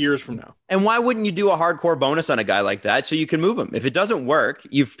a couple of years from now. And why wouldn't you do a hardcore bonus on a guy like that so you can move him? If it doesn't work,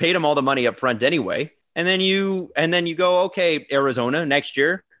 you've paid him all the money up front anyway. And then you go, okay, Arizona next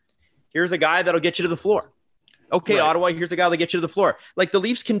year, Here's a guy that'll get you to the floor. Okay, right. Ottawa, here's a guy that'll get you to the floor. Like, the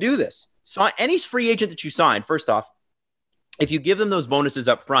Leafs can do this. So any free agent that you sign, first off, if you give them those bonuses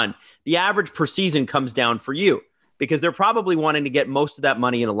up front, the average per season comes down for you because they're probably wanting to get most of that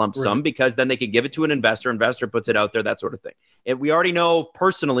money in a lump sum because then they could give it to an investor puts it out there, that sort of thing. And we already know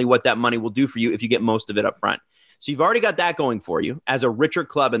personally what that money will do for you if you get most of it up front. So you've already got that going for you as a richer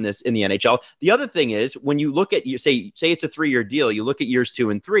club in the NHL. The other thing is when you look at, you say it's a 3-year deal, you look at years 2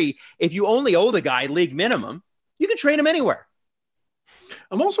 and 3, if you only owe the guy league minimum, you can trade him anywhere.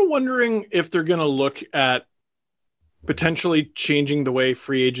 I'm also wondering if they're going to look at potentially changing the way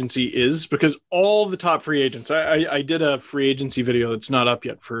free agency is, because all the top free agents, I did a free agency video that's not up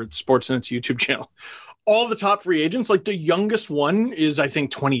yet for Sportsnet's YouTube channel. All the top free agents, like the youngest one is, I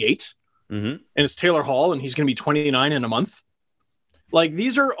think, 28. And it's Taylor Hall, and he's going to be 29 in a month. Like,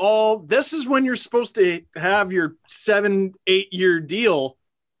 these are all, this is when you're supposed to have your 7-8 year deal.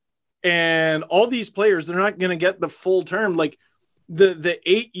 And all these players, they're not going to get the full term. Like the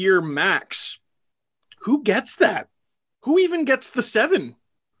 8-year max, who gets that? Who even gets the 7?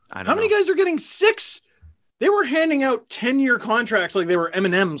 How many guys are getting 6? They were handing out 10-year contracts like they were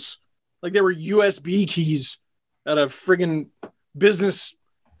M&Ms, like they were USB keys at a friggin' business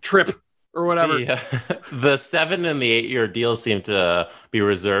trip or whatever. Yeah. The 7 and the 8-year deals seem to be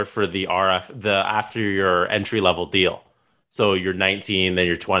reserved for the after your entry level deal. So you're 19, then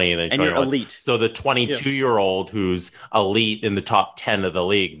you're 20, and then 21. You're elite. So the 22-year-old who's elite in the top 10 of the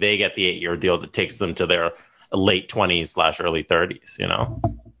league, they get the 8-year deal that takes them to their late 20s / early 30s, you know?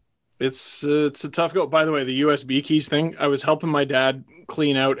 It's a tough go. By the way, the USB keys thing, I was helping my dad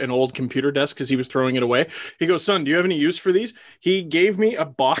clean out an old computer desk because he was throwing it away. He goes, son, do you have any use for these? He gave me a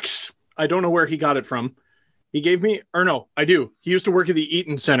box. I don't know where he got it from. He gave me, or no, I do. He used to work at the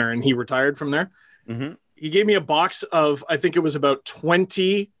Eaton Center and he retired from there. Mm-hmm. He gave me a box of, I think it was about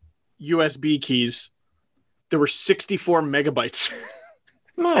 20 USB keys. There were 64 megabytes.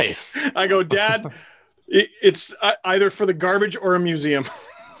 Nice. I go, Dad, it's either for the garbage or a museum.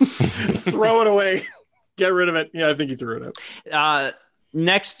 Throw it away. Get rid of it. Yeah, I think he threw it out.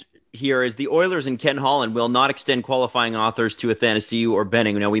 Next here is the Oilers and Ken Holland will not extend qualifying authors to Athanasiou or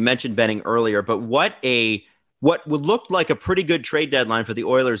Benning. Now, we mentioned Benning earlier, but what would look like a pretty good trade deadline for the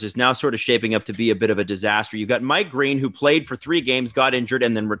Oilers is now sort of shaping up to be a bit of a disaster. You got Mike Green, who played for 3 games, got injured,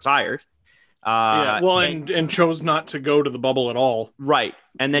 and then retired. And chose not to go to the bubble at all. Right.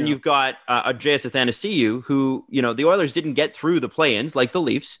 And then you've got J.S. Athanasiou, who, the Oilers didn't get through the play-ins like the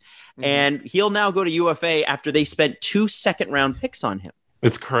Leafs, and he'll now go to UFA after they spent 2 second-round picks on him.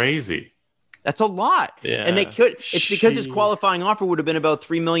 It's crazy. That's a lot. Yeah. And they could. It's because his qualifying offer would have been about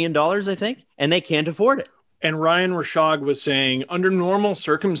 $3 million, I think, and they can't afford it. And Ryan Rashog was saying, under normal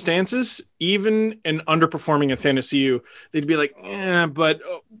circumstances, even an underperforming Athanasiou, they'd be like,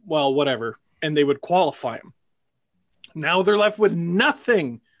 well, whatever. And they would qualify him. Now they're left with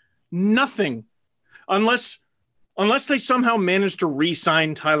nothing. Unless they somehow manage to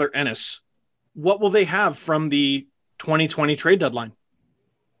re-sign Tyler Ennis. What will they have from the 2020 trade deadline?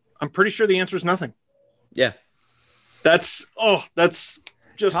 I'm pretty sure the answer is nothing. Yeah. That's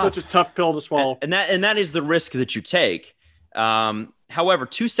just such a tough pill to swallow. And that is the risk that you take. However,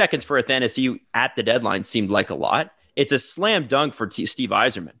 2 seconds for Athanasiou at the deadline seemed like a lot. It's a slam dunk for Steve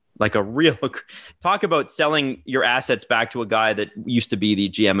Yzerman. Like a real talk about selling your assets back to a guy that used to be the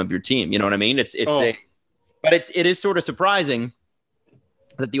GM of your team. You know what I mean? But it is sort of surprising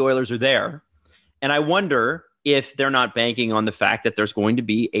that the Oilers are there. And I wonder if they're not banking on the fact that there's going to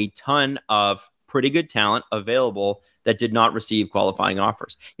be a ton of pretty good talent available that did not receive qualifying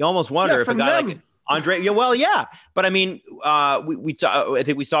offers. You almost wonder if a guy like Andre, but I mean, I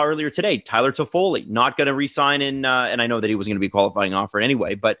think we saw earlier today, Tyler Toffoli not going to re-sign in, and I know that he was going to be a qualifying offer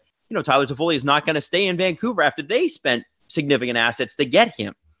anyway, but Tyler Toffoli is not going to stay in Vancouver after they spent significant assets to get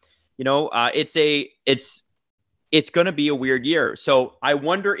him. It's going to be a weird year. So I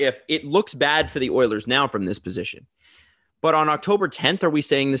wonder if it looks bad for the Oilers now from this position, but on October 10th, are we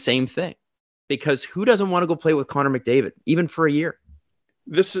saying the same thing? Because who doesn't want to go play with Connor McDavid, even for a year?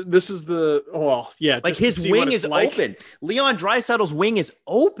 This is like his wing is open. Leon Draisaitl's wing is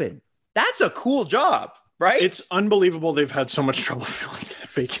open. That's a cool job, right? It's unbelievable they've had so much trouble filling that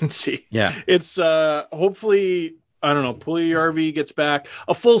vacancy. Yeah. It's hopefully, I don't know, Puljujärvi gets back.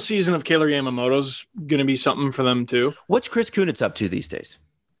 A full season of Kailer Yamamoto's going to be something for them too. What's Chris Kunitz up to these days?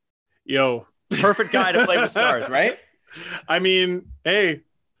 Perfect guy to play with Stars, right? I mean, hey,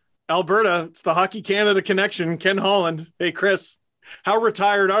 Alberta, it's the Hockey Canada connection. Ken Holland. Hey, Chris, how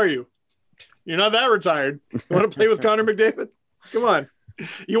retired are you? You're not that retired. You want to play with Connor McDavid? Come on.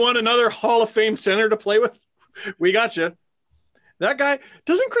 You want another Hall of Fame center to play with? We got you. That guy,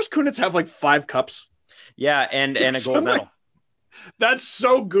 doesn't Chris Kunitz have like 5 cups? Yeah, and a gold medal. That's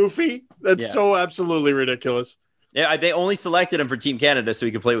so goofy. That's so absolutely ridiculous. Yeah, they only selected him for Team Canada so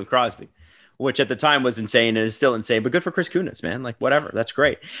he could play with Crosby, which at the time was insane and is still insane, but good for Chris Kunitz, man. Like, whatever. That's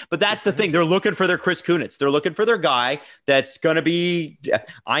great. But that's the thing. They're looking for their Chris Kunitz. They're looking for their guy that's going to be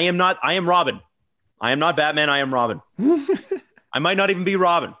I am Robin. I am not Batman. I am Robin. I might not even be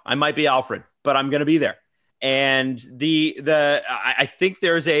Robin. I might be Alfred, but I'm going to be there. And I think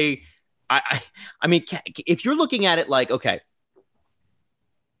there's I mean, if you're looking at it like, okay,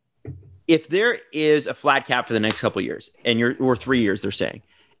 if there is a flat cap for the next couple of years or 3 years, they're saying,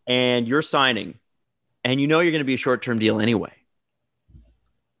 and you're signing and you're going to be a short-term deal anyway,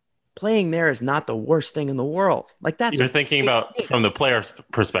 playing there is not the worst thing in the world. Like that's you're thinking about from the player's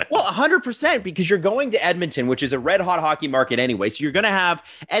perspective. Well, 100%, because you're going to Edmonton, which is a red hot hockey market anyway. So you're going to have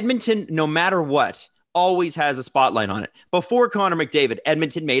Edmonton, no matter what, always has a spotlight on it. Before Connor McDavid,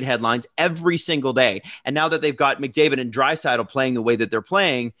 Edmonton made headlines every single day. And now that they've got McDavid and Draisaitl playing the way that they're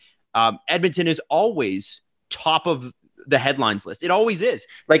playing, Edmonton is always top of the headlines list. It always is.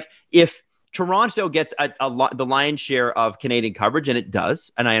 Like if Toronto gets the lion's share of Canadian coverage, and it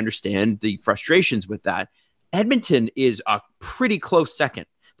does, and I understand the frustrations with that, Edmonton is a pretty close second.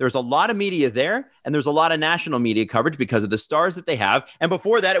 There's a lot of media there, and there's a lot of national media coverage because of the stars that they have. And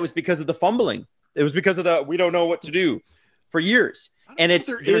before that, it was because of the fumbling. It was because of we don't know what to do for years. And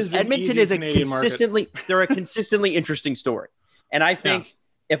Edmonton is they're a consistently interesting story. And I think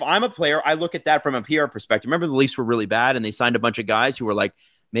if I'm a player, I look at that from a PR perspective. Remember the Leafs were really bad and they signed a bunch of guys who were like,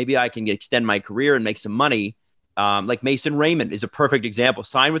 maybe I can extend my career and make some money. Like Mason Raymond is a perfect example.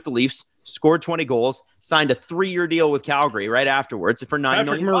 Signed with the Leafs, scored 20 goals, signed a 3-year deal with Calgary right afterwards for $9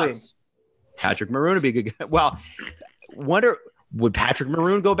 million. Patrick Maroon would be a good guy. Well, would Patrick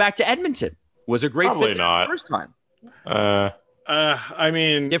Maroon go back to Edmonton? Was a great Probably fit not. The first time. I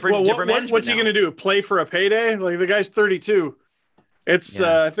mean, different what's he going to do? Play for a payday? Like the guy's 32.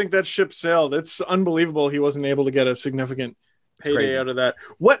 I think that ship sailed. It's unbelievable he wasn't able to get a significant payday out of that.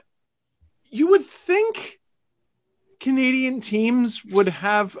 What you would think Canadian teams would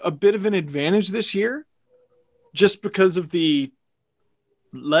have a bit of an advantage this year just because of the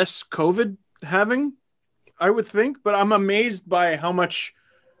less COVID having, I would think, but I'm amazed by how much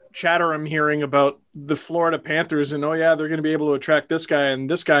chatter I'm hearing about the Florida Panthers and they're going to be able to attract this guy and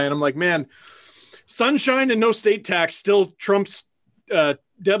this guy. And I'm like, man, sunshine and no state tax still trumps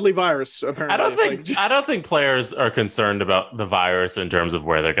deadly virus. Apparently, I don't think players are concerned about the virus in terms of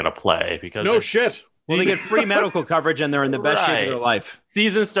where they're going to play because well, they get free medical coverage and they're in the best shape of their life.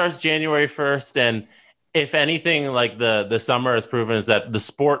 Season starts January 1st, and if anything, like the summer has proven is that the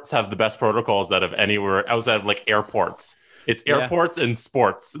sports have the best protocols out of anywhere outside of like airports. It's airports and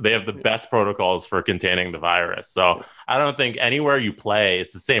sports. They have the best protocols for containing the virus. So I don't think anywhere you play,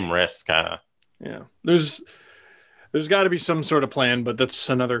 it's the same risk, kind of. Yeah, there's got to be some sort of plan, but that's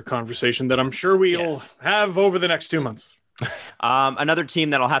another conversation that I'm sure we'll have over the next 2 months. Another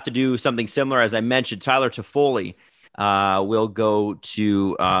team that'll have to do something similar, as I mentioned, Tyler Toffoli will go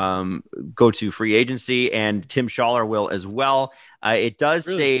to free agency, and Tim Schaller will as well. It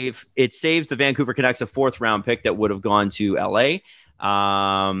saves the Vancouver Canucks a 4th round pick that would have gone to LA.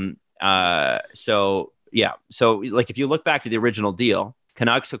 So like if you look back to the original deal,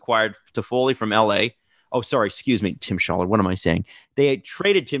 Canucks acquired Toffoli from LA. Oh, sorry, excuse me, Tim Schaller. What am I saying? They had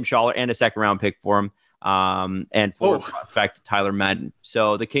traded Tim Schaller and a 2nd round pick for him. And forward prospect Tyler Madden.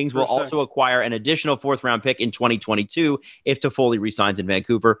 So the Kings will also acquire an additional 4th round pick in 2022 if Toffoli resigns in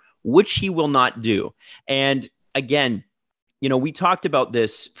Vancouver, which he will not do. And again, we talked about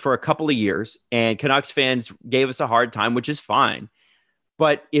this for a couple of years and Canucks fans gave us a hard time, which is fine.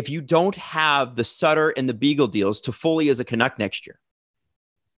 But if you don't have the Sutter and the Beagle deals, Toffoli is a Canuck next year.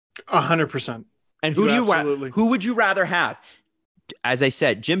 100%. And who would you rather have? As I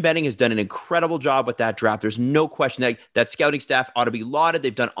said, Jim Benning has done an incredible job with that draft. There's no question that scouting staff ought to be lauded.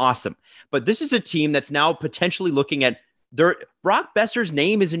 They've done awesome. But this is a team that's now potentially looking at Brock Besser's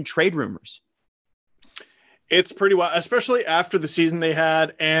name is in trade rumors. It's pretty wild, especially after the season they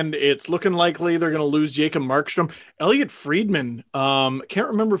had, and it's looking likely they're going to lose Jacob Markstrom. Elliot Friedman, can't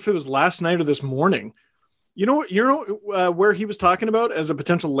remember if it was last night or this morning. You know where he was talking about as a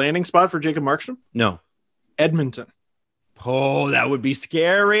potential landing spot for Jacob Markstrom? No. Edmonton. Oh, that would be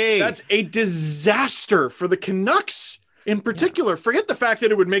scary. That's a disaster for the Canucks in particular. Yeah. Forget the fact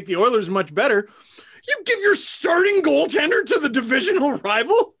that it would make the Oilers much better. You give your starting goaltender to the divisional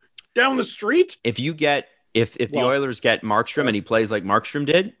rival down the street. If the Oilers get Markstrom and he plays like Markstrom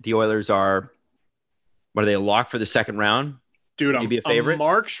did, the Oilers are, what are they, a lock for the 2nd round? Dude, maybe a favorite.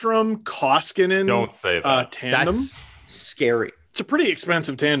 Markstrom, Koskinen. Don't say that. Tandem. That's scary. It's a pretty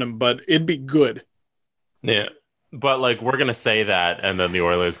expensive tandem, but it'd be good. Yeah. But like we're gonna say that, and then the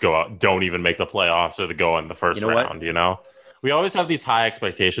Oilers go out, don't even make the playoffs, or they go in the first round. You know, we always have these high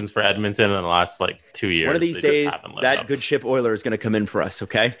expectations for Edmonton in the last like 2 years. One of these days, that good ship Oiler is going to come in for us.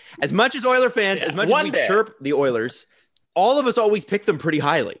 Okay, as much as Oiler fans, as much as we chirp the Oilers, all of us always pick them pretty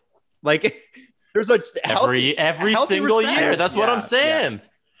highly. Like there's like every single year. That's what I'm saying. Yeah.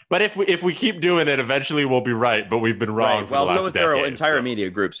 But if we keep doing it, eventually we'll be right. But we've been wrong. Right. Well, so is their entire media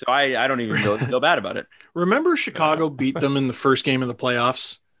group. So I don't even feel bad about it. Remember Chicago beat them in the first game of the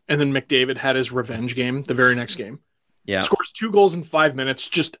playoffs, and then McDavid had his revenge game the very next game. Yeah, scores 2 goals in 5 minutes,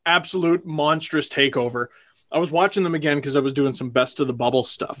 just absolute monstrous takeover. I was watching them again because I was doing some best of the bubble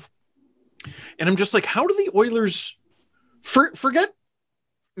stuff, and I'm just like, how do the Oilers forget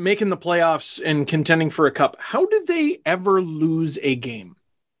making the playoffs and contending for a cup? How did they ever lose a game?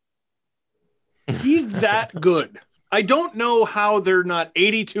 He's that good. I don't know how they're not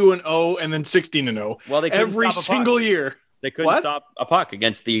 82-0 and then 16-0. Well, they every single year. They couldn't stop a puck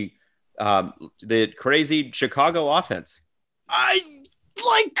against the crazy Chicago offense. Come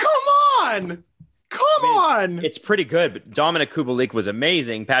on. It's pretty good. But Dominic Kubalik was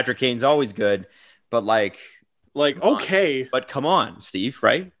amazing. Patrick Kane's always good, but okay. But come on, Steve.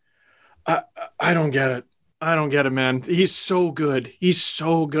 Right? I don't get it. I don't get it, man. He's so good.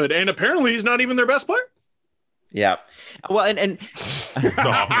 And apparently he's not even their best player. Yeah. Well, and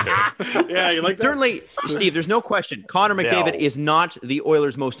yeah, you like that? Certainly, Steve, there's no question. Connor McDavid is not the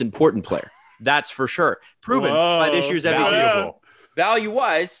Oilers' most important player. That's for sure. Proven by this year's MVP.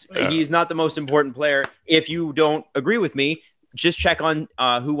 Value-wise, he's not the most important player. If you don't agree with me, just check on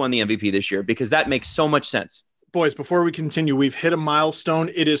who won the MVP this year, because that makes so much sense. Boys, before we continue, we've hit a milestone.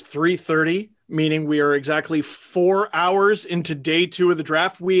 It is 3:30, meaning we are exactly 4 hours into day 2 of the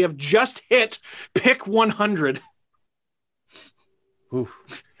draft. We have just hit pick 100.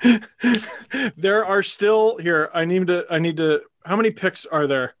 There are still here. I need to. How many picks are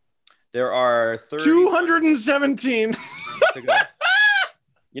there? There are 217.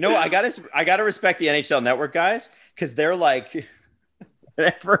 You know, I gotta respect the NHL Network guys, because they're like,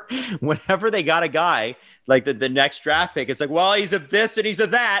 whenever they got a guy like the next draft pick, it's like, well, he's a this and he's a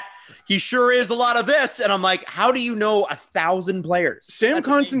that. He sure is a lot of this. And I'm like, how do you know 1,000 players? Sam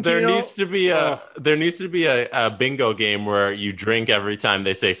Cosentino. There needs to be a bingo game where you drink every time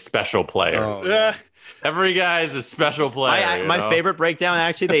they say special player. Every guy is a special player. My favorite breakdown,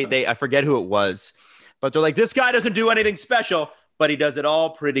 actually, they I forget who it was, but they're like, this guy doesn't do anything special, but he does it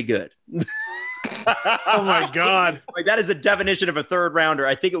all pretty good. Oh my God. Like, that is a definition of a third rounder.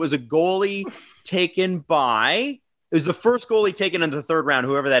 I think it was a goalie taken by, it was the first goalie taken in the third round,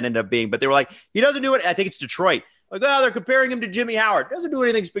 whoever that ended up being. But they were like, he doesn't do it. I think it's Detroit. Like, oh, they're comparing him to Jimmy Howard. Doesn't do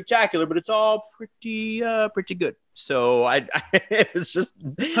anything spectacular, but it's all pretty good. So it was just,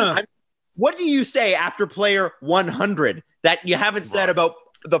 what do you say after player 100 that you haven't said about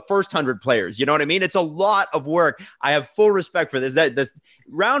the first 100 players? You know what I mean? It's a lot of work. I have full respect for this. This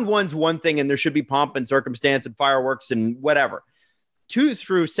round 1's one thing, and there should be pomp and circumstance and fireworks and whatever. 2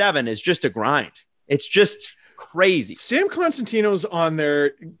 through 7 is just a grind. It's just crazy. Sam Cosentino's on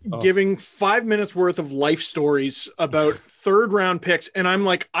there giving 5 minutes worth of life stories about third round picks. And I'm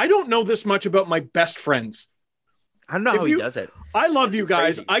like, I don't know this much about my best friends. I don't know how he does it. I love you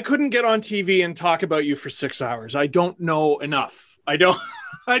guys. Crazy. I couldn't get on TV and talk about you for 6 hours. I don't know enough. I don't.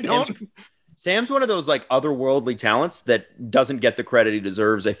 Sam's one of those like otherworldly talents that doesn't get the credit he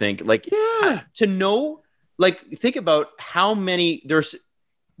deserves, I think. Like, to know, like, think about how many there's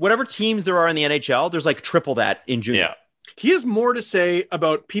whatever teams there are in the NHL, there's like triple that in junior. Yeah. He has more to say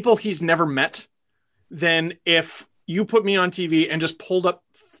about people he's never met than if you put me on TV and just pulled up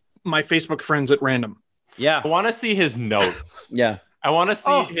my Facebook friends at random. Yeah. I want to see his notes. Yeah. I want to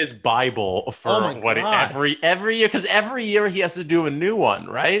see his Bible for every year, because every year he has to do a new one,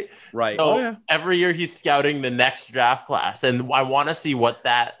 right? Right. So every year he's scouting the next draft class, and I want to see what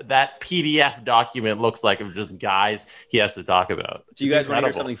that PDF document looks like of just guys he has to talk about. Do you guys want to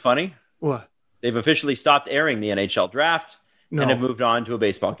hear something funny? What? They've officially stopped airing the NHL draft and have moved on to a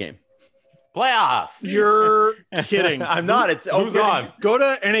baseball game. Playoffs. You're kidding. I'm not. It's who's on? Go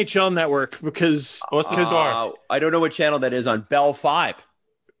to NHL Network, because what's the score? I don't know what channel that is on. Bell 5.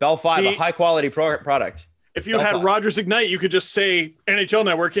 Bell 5, a high quality product. If you had Rogers Ignite, you could just say NHL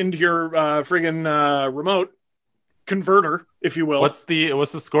Network into your friggin' remote converter, if you will. What's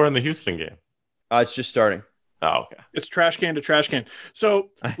the score in the Houston game? It's just starting. Oh, okay. It's trash can to trash can.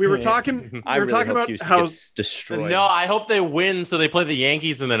 So we were talking. We were talking about Houston how gets destroyed. No, I hope they win so they play the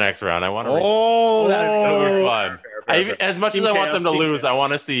Yankees in the next round. I want to. That'll be fun. As much as I want them to lose, I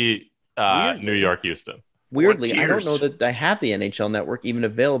want to see New York, Houston. Weirdly, I don't know that I have the NHL Network even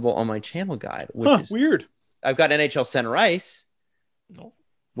available on my channel guide, which is weird. I've got NHL Center Ice,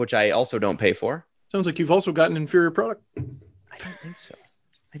 which I also don't pay for. Sounds like you've also got an inferior product. I don't think so.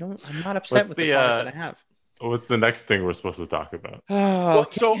 I'm not upset with the product that I have. What's the next thing we're supposed to talk about?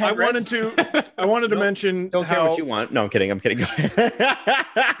 So I wanted to mention. Don't care what you want. No, I'm kidding. Go ahead.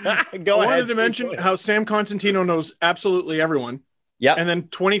 I wanted to mention how Sam Cosentino knows absolutely everyone. Yeah. And then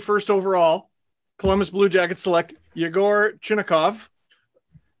 21st overall, Columbus Blue Jackets select Yegor Chinakhov,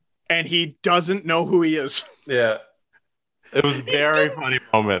 and he doesn't know who he is. Yeah. It was a very funny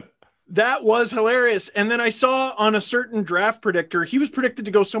moment. That was hilarious. And then I saw on a certain draft predictor, he was predicted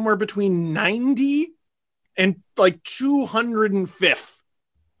to go somewhere between 90 and like 205th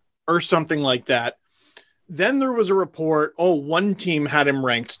or something like that. Then there was a report, one team had him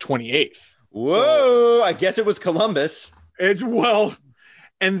ranked 28th. Whoa, so, I guess it was Columbus.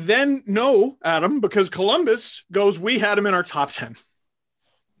 And then no, Adam, because Columbus goes, we had him in our top 10.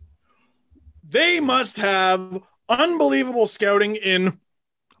 They must have unbelievable scouting in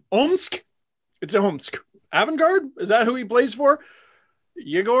Omsk. It's in Omsk. Avangard? Is that who he plays for?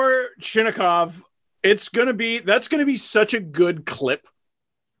 Yegor Chinakhov. That's going to be such a good clip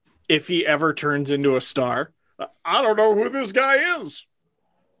if he ever turns into a star. I don't know who this guy is.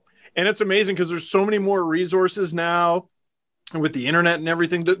 And it's amazing because there's so many more resources now with the internet and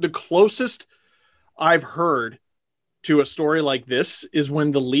everything. The closest I've heard to a story like this is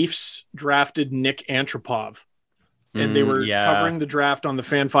when the Leafs drafted Nick Antropov. And they were covering the draft on the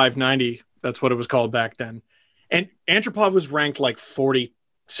Fan 590. That's what it was called back then. And Antropov was ranked like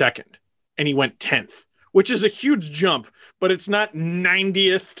 42nd, and he went 10th, which is a huge jump, but it's not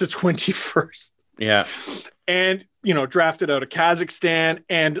 90th to 21st. Yeah. And, drafted out of Kazakhstan,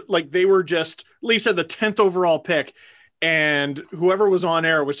 and like they were just, Leafs had the 10th overall pick, and whoever was on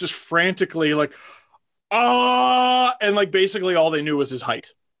air was just frantically like, and like basically all they knew was his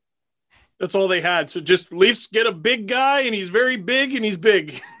height. That's all they had. So just Leafs get a big guy, and he's very big, and he's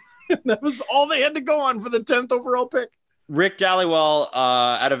big. That was all they had to go on for the 10th overall pick. Rick Dhaliwal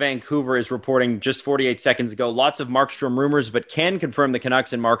out of Vancouver is reporting just 48 seconds ago. Lots of Markstrom rumors, but can confirm the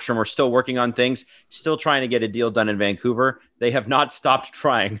Canucks and Markstrom are still working on things, still trying to get a deal done in Vancouver. They have not stopped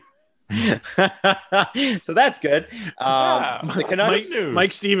trying. So that's good. The Canucks,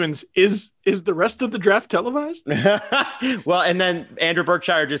 Mike Stevens, is the rest of the draft televised? Well, and then Andrew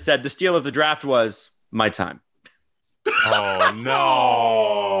Berkshire just said the steal of the draft was my time. Oh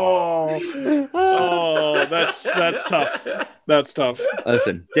no! Oh, that's tough. That's tough.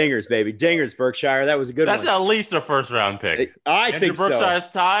 Listen, dingers, baby, dingers, Berkshire. That was a good one. That's at least a first round pick. I think so. Berkshire's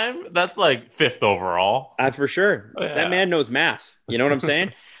time. That's like 5th overall. For sure. Yeah. That man knows math. You know what I'm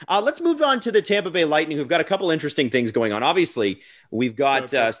saying? Let's move on to the Tampa Bay Lightning, who've got a couple interesting things going on. Obviously, we've got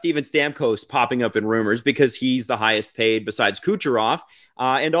Steven Stamkos popping up in rumors because he's the highest paid besides Kucherov,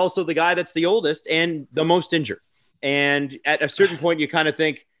 and also the guy that's the oldest and the most injured. And at a certain point, you kind of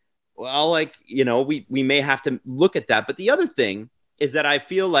think, well, we may have to look at that. But the other thing is that I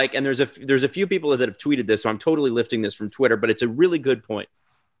feel like, and there's a few people that have tweeted this, so I'm totally lifting this from Twitter, but it's a really good point.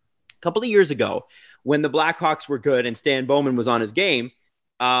 A couple of years ago, when the Blackhawks were good and Stan Bowman was on his game,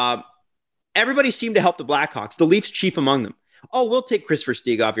 everybody seemed to help the Blackhawks, the Leafs chief among them. Oh, we'll take Chris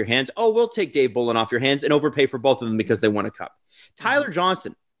Versteeg off your hands. Oh, we'll take Dave Bullen off your hands and overpay for both of them because they won a cup. Tyler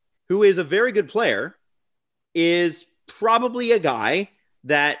Johnson, who is a very good player, is probably a guy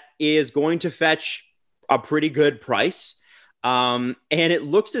that is going to fetch a pretty good price. And it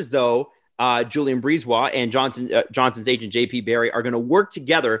looks as though Julien Brisebois and Johnson's agent, JP Barry, are going to work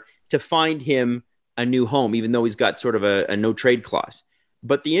together to find him a new home, even though he's got sort of a no trade clause.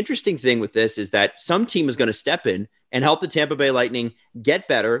 But the interesting thing with this is that some team is going to step in and help the Tampa Bay Lightning get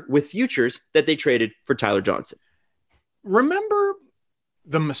better with futures that they traded for Tyler Johnson. Remember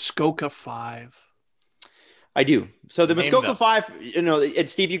the Muskoka Five? I do. So the Muskoka Five,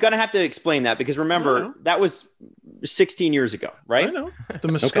 Steve, you're going to have to explain that because remember, that was 16 years ago, right? I know. The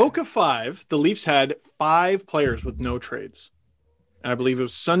Muskoka Five, the Leafs had 5 players with no trades. And I believe it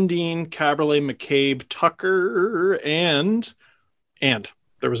was Sundin, Caberlet, McCabe, Tucker, and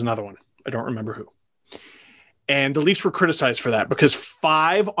there was another one. I don't remember who. And the Leafs were criticized for that because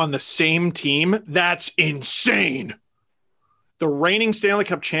 5 on the same team, that's insane. The reigning Stanley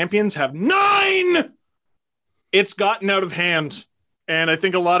Cup champions have 9. It's gotten out of hand. And I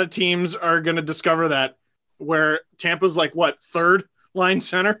think a lot of teams are going to discover that, where Tampa's like, what, 3rd line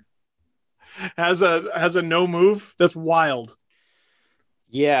center has a no move. That's wild.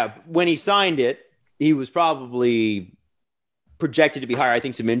 Yeah. When he signed it, he was probably projected to be higher. I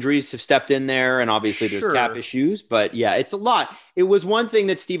think some injuries have stepped in there, and obviously there's cap issues. But yeah, it's a lot. It was one thing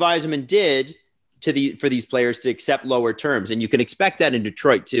that Steve Yzerman did for these players to accept lower terms. And you can expect that in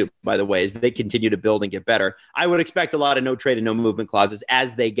Detroit too, by the way, as they continue to build and get better. I would expect a lot of no trade and no movement clauses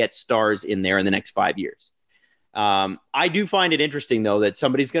as they get stars in there in the next 5 years. I do find it interesting though, that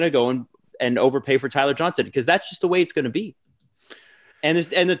somebody's going to go and overpay for Tyler Johnson, because that's just the way it's going to be. And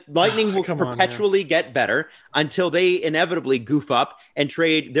the Lightning will perpetually get better until they inevitably goof up and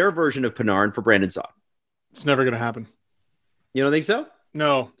trade their version of Panarin for Brandon Saad. It's never going to happen. You don't think so?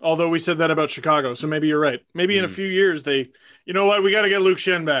 No, although we said that about Chicago, so maybe you're right. Maybe in a few years, you know what, we got to get Luke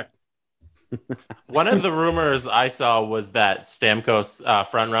Schenn back. One of the rumors I saw was that Stamkos,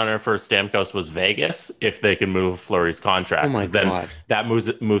 front runner for Stamkos was Vegas, if they can move Fleury's contract. Oh my God. Then that moves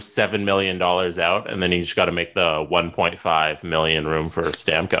 $7 million out, and then he's got to make the $1.5 million room for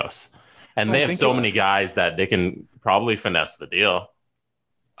Stamkos. And they have so many guys that they can probably finesse the deal.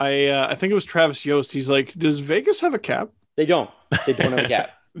 I think it was Travis Yost. He's like, does Vegas have a cap? They don't. They don't have a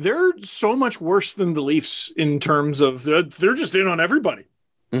cap. They're so much worse than the Leafs in terms of they're just in on everybody.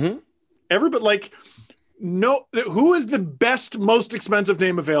 Mm-hmm. Everybody, like, no, who is the best, most expensive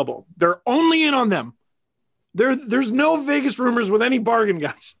name available? They're only in on them. There's no Vegas rumors with any bargain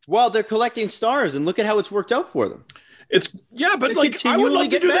guys. Well, they're collecting stars, and look at how it's worked out for them. But like, I would love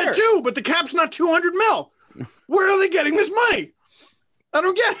to do that too, but the cap's not 200 mil. Where are they getting this money? I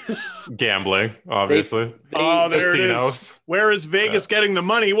don't get it. Gambling, obviously. There Casinos. it is. Where is Vegas getting the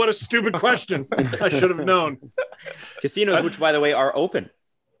money? What a stupid question. I should have known. Casinos, which, by the way, are open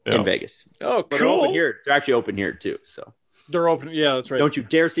in Vegas. Oh, but cool. They're open here. They're actually open here, too. So they're open. Yeah, that's right. Don't you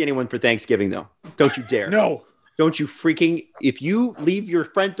dare see anyone for Thanksgiving, though. Don't you dare. No. Don't you freaking... If you leave your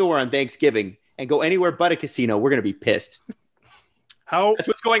front door on Thanksgiving and go anywhere but a casino, we're going to be pissed. That's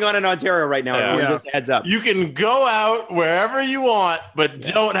what's going on in Ontario right now. Just heads up. You can go out wherever you want, but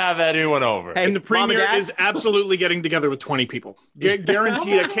don't have anyone over. And the premier is absolutely getting together with 20 people.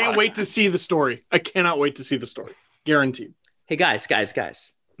 Guaranteed. I can't wait to see the story. I cannot wait to see the story. Guaranteed. Hey, guys.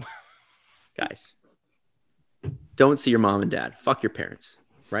 Don't see your mom and dad. Fuck your parents.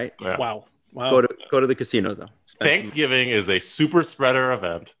 Right? Yeah. Wow. Go to the casino, though. Thanksgiving is a super spreader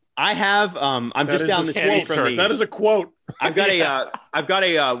event. I have I'm just down this quote from me. That is a quote. I've got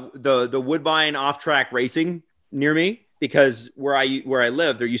the Woodbine off-track racing near me, because where I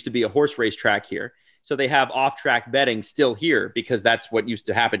live, there used to be a horse race track here. So they have off-track betting still here, because that's what used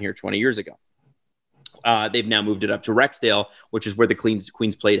to happen here 20 years ago. They've now moved it up to Rexdale, which is where the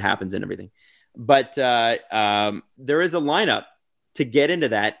Queen's Plate happens and everything. But there is a lineup to get into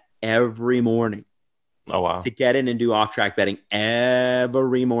that every morning. Oh, wow. To get in and do off-track betting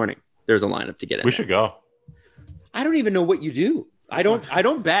every morning. There's a lineup to get in. We should go. I don't even know what you do. I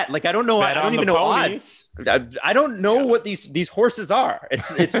don't bet. Like, I don't know. I don't even know odds. I don't know what these horses are.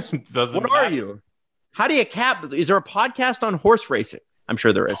 It's what are you? How do you cap? Is there a podcast on horse racing? I'm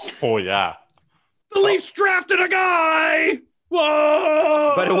sure there is. Oh, yeah. The Leafs drafted a guy.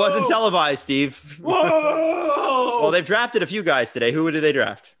 Whoa! But it wasn't televised, Steve. Whoa! Well, they've drafted a few guys today. Who did they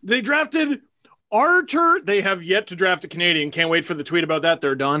draft? They drafted Artur. They have yet to draft a Canadian. Can't wait for the tweet about that.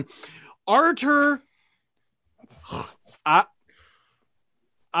 They're done. Artur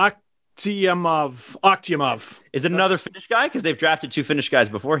Akhtiamov. Is it another Finnish guy? Because they've drafted two Finnish guys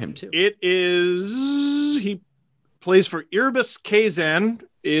before him, too. It is. He plays for Irbis Kazan.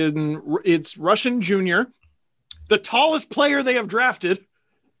 It's Russian junior. The tallest player they have drafted,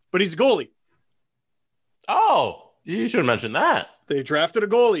 but he's a goalie. Oh, you should have mentioned that. They drafted a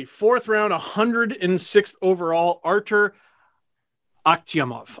goalie, 4th round, 106th overall, Artur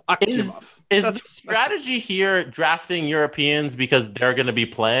Akhtiamov. Is the strategy here drafting Europeans because they're going to be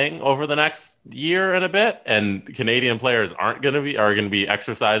playing over the next year and a bit, and Canadian players are going to be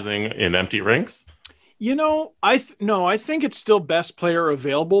exercising in empty rinks? You know, I think it's still best player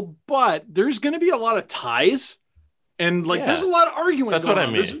available, but there's going to be a lot of ties. And there's a lot of arguing. That's what I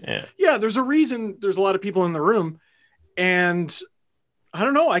mean. There's a reason there's a lot of people in the room. And I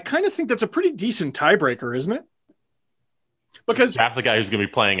don't know. I kind of think that's a pretty decent tiebreaker, isn't it? Because draft the guy who's going to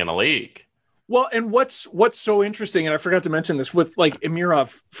be playing in a league. Well, and what's so interesting, and I forgot to mention this with like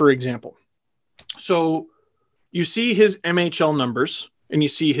Amirov, for example. So you see his MHL numbers and you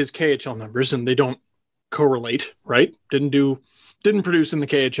see his KHL numbers, and they don't correlate, right? Didn't produce in the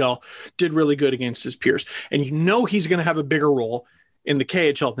KHL, did really good against his peers. And you know he's going to have a bigger role in the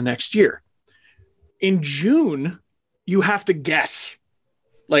KHL the next year. In June, you have to guess.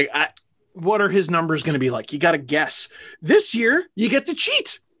 What are his numbers going to be like? You got to guess. This year, you get to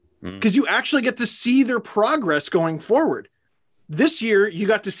cheat because you actually get to see their progress going forward. This year, you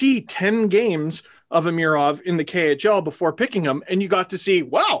got to see 10 games of Amirov in the KHL before picking him, and you got to see,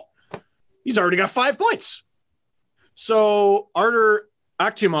 wow, he's already got 5 points. So Artur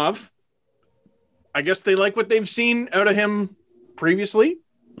Akhtiamov, I guess they like what they've seen out of him previously,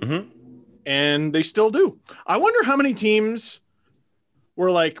 and they still do. I wonder how many teams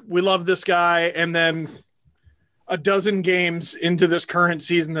were like, we love this guy, and then a dozen games into this current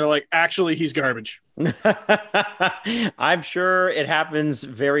season, they're like, actually, he's garbage. I'm sure it happens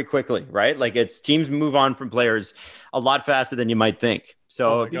very quickly, right? Like it's teams move on from players a lot faster than you might think.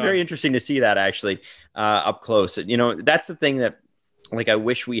 So it'd be very interesting to see that actually up close. You know, that's the thing that like I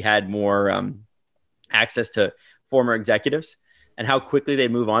wish we had more access to former executives and how quickly they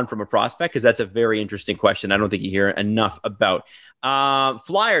move on from a prospect, because that's a very interesting question. I don't think you hear enough about.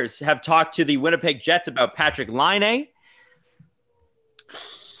 Flyers have talked to the Winnipeg Jets about Patrick Laine.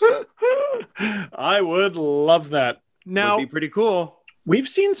 I would love that. Now, would be pretty cool. We've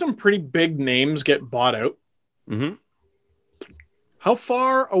seen some pretty big names get bought out. Mm-hmm. How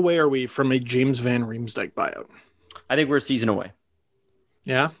far away are we from a James Van Riemsdyk buyout? I think we're a season away.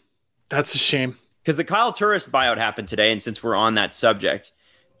 Yeah, that's a shame. Because the Kyle Turris buyout happened today, and since we're on that subject,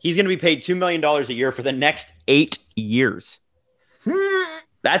 he's going to be paid $2 million a year for the next 8 years.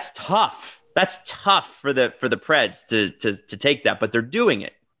 That's tough. That's tough for the Preds to take that, but they're doing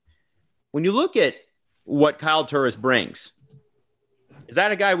it. When you look at what Kyle Turris brings, is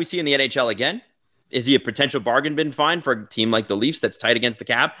that a guy we see in the NHL again? Is he a potential bargain bin find for a team like the Leafs that's tight against the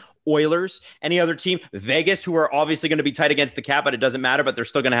cap? Oilers, any other team, Vegas, who are obviously going to be tight against the cap, but it doesn't matter, but they're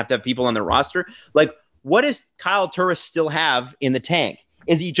still going to have people on their roster. Like, what does Kyle Turris still have in the tank?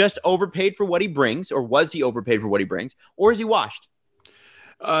 Is he just overpaid for what he brings, or was he overpaid for what he brings, or is he washed?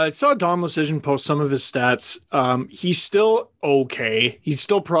 I saw Dom Lucian post some of his stats. He's still okay. He's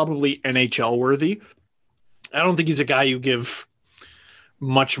still probably NHL worthy. I don't think he's a guy you give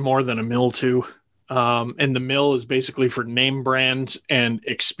much more than $1 million to. And the mill is basically for name brand and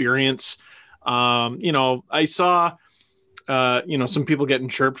experience. I saw, some people getting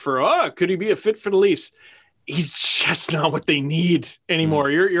chirped for, could he be a fit for the Leafs? He's just not what they need anymore.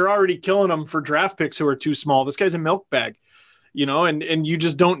 You're already killing them for draft picks who are too small. This guy's a milk bag, and you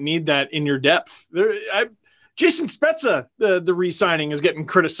just don't need that in your depth. Jason Spezza, the re-signing is getting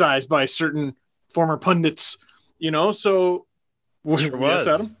criticized by certain former pundits, so sure was. Yes,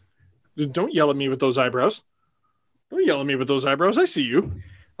 Adam? Don't yell at me with those eyebrows. Don't yell at me with those eyebrows. I see you.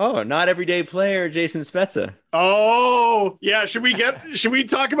 Oh, not everyday player, Jason Spezza. Oh, yeah. Should we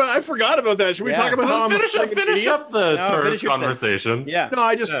talk about, I forgot about that. Should we talk about how finish up the Turris conversation? Yeah. No,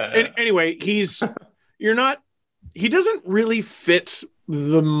 anyway, he doesn't really fit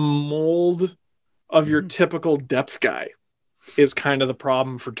the mold of your typical depth guy is kind of the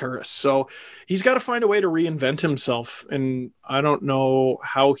problem for Turris. So he's got to find a way to reinvent himself. And I don't know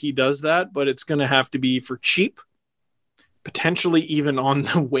how he does that, but it's going to have to be for cheap, potentially even on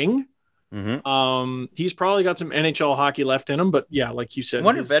the wing. Mm-hmm. He's probably got some NHL hockey left in him, but yeah, like you said, I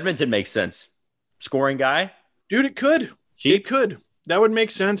wonder if Edmonton makes sense. Scoring guy? Dude, it could. Cheap? It could. That would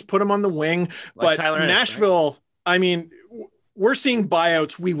make sense. Put him on the wing. Like but Tyler Nashville, Ennis, right? I mean, we're seeing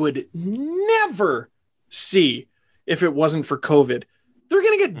buyouts we would never see if it wasn't for COVID. They're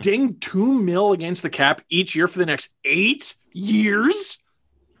going to get dinged $2 million against the cap each year for the next 8 years.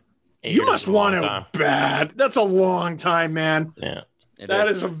 You must want to bad. That's a long time, man. Yeah, that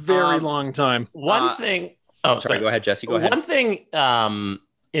is a very long time. One thing. Oh, sorry. Go ahead, Jesse. Go ahead. One thing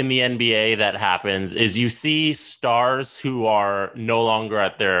in the NBA that happens is you see stars who are no longer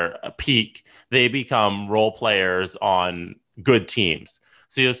at their peak. They become role players on good teams.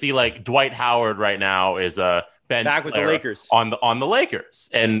 So you'll see like Dwight Howard right now is a bench back with the Lakers on the Lakers,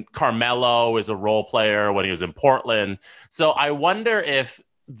 and Carmelo is a role player when he was in Portland. So I wonder if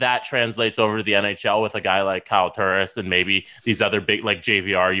that translates over to the NHL with a guy like Kyle Turris and maybe these other big, like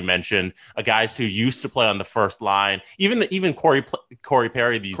JVR you mentioned, guys who used to play on the first line, even Corey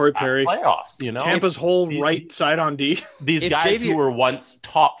Perry, playoffs, Tampa's whole right side on D. These guys who were once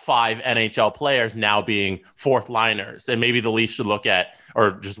top 5 NHL players now being fourth liners, and maybe the Leafs should look at,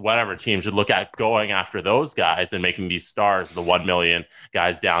 or just whatever team should look at going after those guys and making these stars the 1 million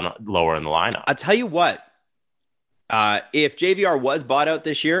guys down lower in the lineup. I'll tell you what. If JVR was bought out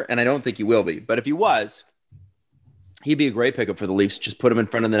this year, and I don't think he will be, but if he was, he'd be a great pickup for the Leafs. Just put him in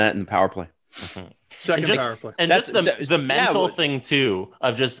front of the net in the power play. Mm-hmm. Second power play. And that's the mental thing, too,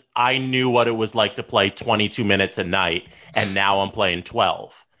 of just I knew what it was like to play 22 minutes a night, and now I'm playing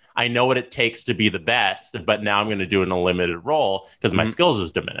 12. I know what it takes to be the best, but now I'm going to do it in a limited role because my skills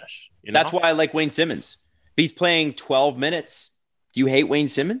is diminished. That's why I like Wayne Simmonds. If he's playing 12 minutes, do you hate Wayne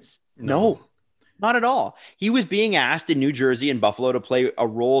Simmonds? No. Not at all. He was being asked in New Jersey and Buffalo to play a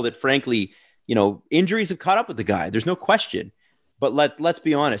role that, frankly, injuries have caught up with the guy. There's no question. But let's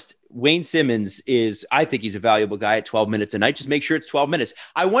be honest. Wayne Simmonds I think he's a valuable guy at 12 minutes a night. Just make sure it's 12 minutes.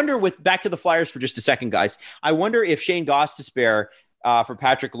 I wonder back to the Flyers for just a second, guys. I wonder if Shane Gostisbehere for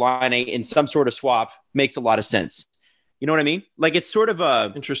Patrick Laine in some sort of swap makes a lot of sense. You know what I mean? Like it's sort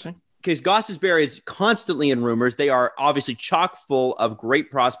of interesting because Gostisbehere is constantly in rumors. They are obviously chock full of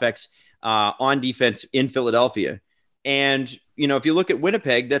great prospects on defense in Philadelphia. And, if you look at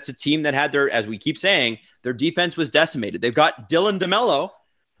Winnipeg, that's a team that had as we keep saying, their defense was decimated. They've got Dylan DeMello,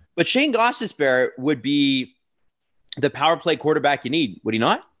 but Shane Gostisbehere would be the power play quarterback you need. Would he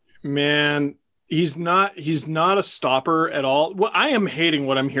not? Man, he's not a stopper at all. Well, I am hating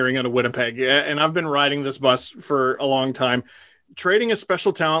what I'm hearing out of Winnipeg, and I've been riding this bus for a long time. Trading a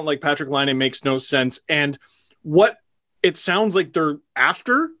special talent like Patrick Laine makes no sense. And what it sounds like they're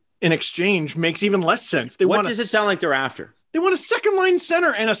after in exchange makes even less sense. What does it sound like they're after? They want a second line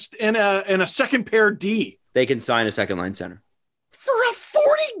center and a second pair D. They can sign a second line center for a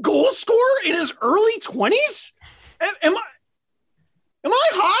 40 goal scorer in his early 20s. Am I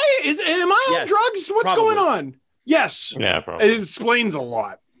high? Am I on drugs? What's probably. Going on? Yes. Yeah, probably. It explains a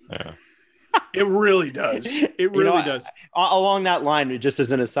lot. Yeah. It really does. It really does. Along that line, just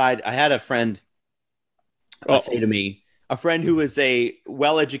as an aside, I had a friend say to me, a friend who is a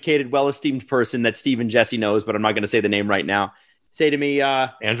well-educated, well-esteemed person that Steve and Jesse knows, but I'm not going to say the name right now, say to me,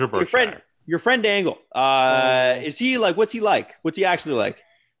 Andrew Berkshire. Your friend Dangle, is he like, what's he like? What's he actually like?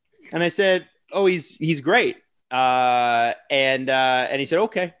 And I said, oh, he's great. And he said,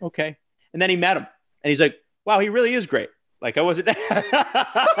 okay. And then he met him and he's like, wow, he really is great. Like I wasn't.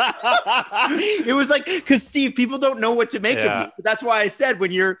 It was like, because Steve, people don't know what to make of you. So that's why I said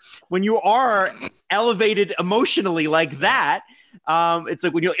when you are elevated emotionally like that, it's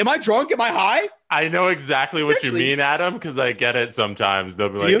like when you're, am I drunk? Am I high? I know exactly what you mean, Adam, because I get it sometimes. They'll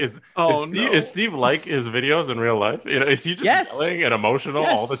be like, is Steve like his videos in real life? Is he just yelling and emotional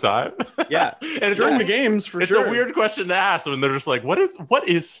all the time? Yeah. And during the games, for sure. It's a weird question to ask when they're just like, what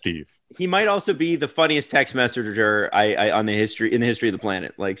is Steve? He might also be the funniest text messenger in the history of the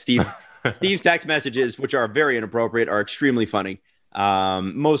planet. Like Steve's text messages, which are very inappropriate, are extremely funny.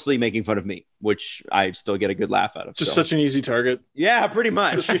 Mostly making fun of me, which I still get a good laugh out of. Just such an easy target. Yeah, pretty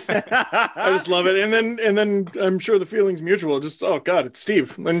much. I just love it. And then I'm sure the feeling's mutual. Just, oh God, it's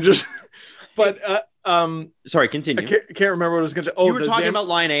Steve. And just, but, sorry, continue. I can't remember what I was going to say. Oh, you were talking about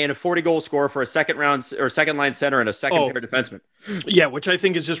Laine and a 40 goal score for a second line center and a second pair defenseman. Yeah. Which I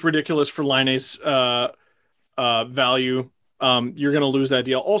think is just ridiculous for Laine's, value. You're going to lose that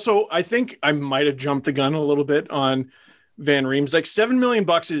deal. Also, I think I might've jumped the gun a little bit on Van Riem's. Like $7 million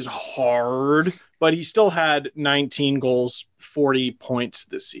is hard, but he still had 19 goals, 40 points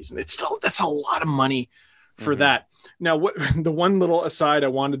this season. That's a lot of money for that. Now, the one little aside I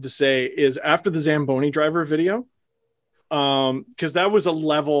wanted to say is after the Zamboni driver video, because that was a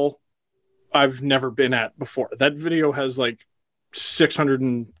level I've never been at before. That video has like 600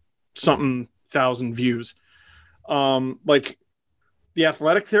 and something thousand views. Like the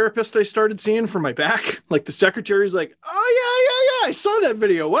athletic therapist I started seeing for my back, like the secretary's like, oh yeah, I saw that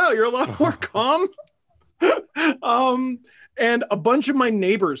video. Wow, you're a lot more calm. And a bunch of my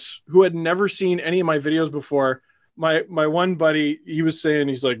neighbors who had never seen any of my videos before, my one buddy, he was saying,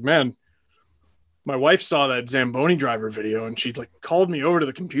 he's like, man, my wife saw that Zamboni driver video and she like called me over to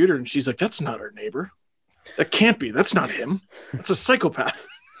the computer and she's like, that's not our neighbor. That can't be. That's not him. That's a psychopath.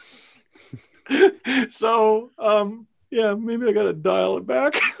 So, yeah, maybe I got to dial it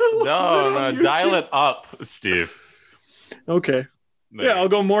back. No, dial it up, Steve. Okay. Maybe. Yeah, I'll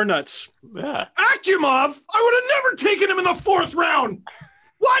go more nuts. Yeah. Akimov! I would have never taken him in the 4th round.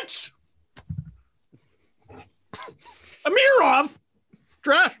 What? Amirov?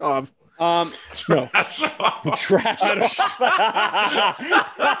 Trashov. No. Trash.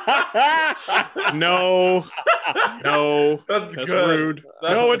 No. That's rude.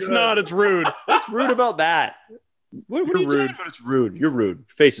 No, it's not. It's rude. What's rude about that? What are you rude? About? It's rude. You're rude.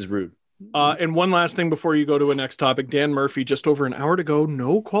 Face is rude. And one last thing before you go to a next topic. Dan Murphy, just over an hour to go.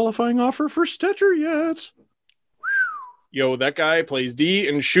 No qualifying offer for Stetcher yet. Yo, that guy plays D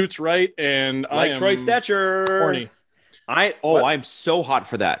and shoots right. And like I am Troy Stetcher. Horny. I'm so hot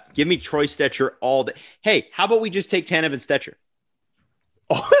for that. Give me Troy Stetcher all day. Hey, how about we just take Tanev and Stetcher?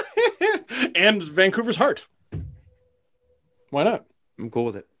 Oh, and Vancouver's heart. Why not? I'm cool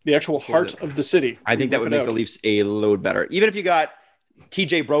with it. The actual heart of the city. I think that would make the Leafs a load better. Even if you got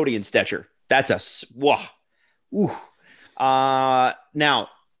TJ Brody and Stetcher, that's a wow. Ooh. Now,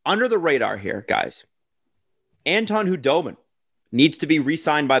 under the radar here, guys, Anton Khudobin needs to be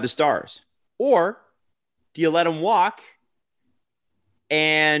re-signed by the Stars. Or do you let him walk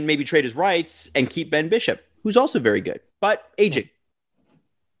and maybe trade his rights and keep Ben Bishop, who's also very good, but aging?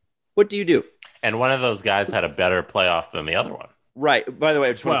 What do you do? And one of those guys had a better playoff than the other one. Right. By the way,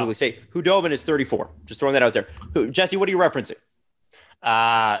 I just want to quickly say, Khudobin is 34. Just throwing that out there. Jesse, what are you referencing?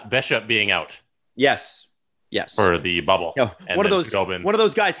 Bishop being out. Yes. For the bubble. No, one of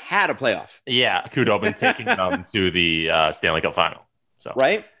those guys had a playoff. Yeah, Khudobin taking them to the Stanley Cup final. So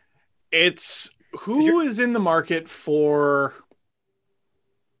right. It's who is in the market for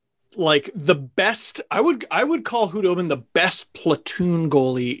like the best. I would call Khudobin the best platoon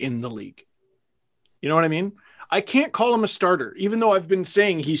goalie in the league. You know what I mean? I can't call him a starter, even though I've been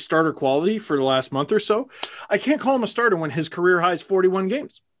saying he's starter quality for the last month or so. I can't call him a starter when his career high is 41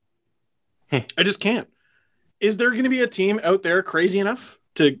 games. I just can't. Is there going to be a team out there crazy enough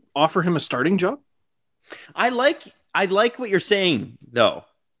to offer him a starting job? I like what you're saying, though.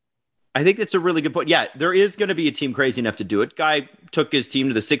 I think that's a really good point. Yeah, there is going to be a team crazy enough to do it. Guy took his team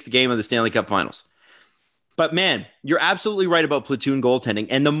to the 6th game of the Stanley Cup Finals. But man, you're absolutely right about platoon goaltending.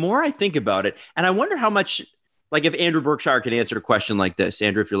 And the more I think about it, and I wonder how much, like if Andrew Berkshire can answer a question like this,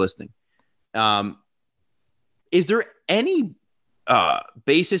 Andrew, if you're listening, is there any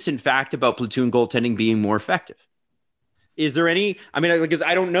basis in fact about platoon goaltending being more effective? Is there any, I mean, because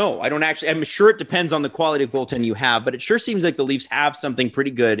I don't know. I'm sure it depends on the quality of goaltending you have, but it sure seems like the Leafs have something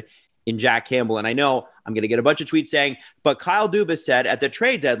pretty good in Jack Campbell. And I know I'm going to get a bunch of tweets saying, but Kyle Dubas said at the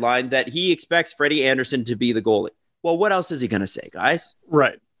trade deadline that he expects Freddie Anderson to be the goalie. Well, what else is he going to say, guys?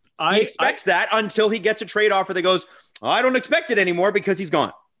 Right. He expects that until he gets a trade offer that goes, I don't expect it anymore because he's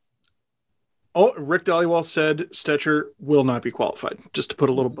gone. Oh, Rick Dhaliwal said Stetcher will not be qualified. Just to put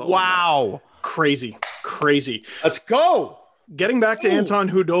a little bow. Wow. Crazy. Let's go. Getting back to Anton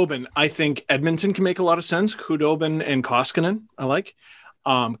Khudobin, I think Edmonton can make a lot of sense. Khudobin and Koskinen, I like.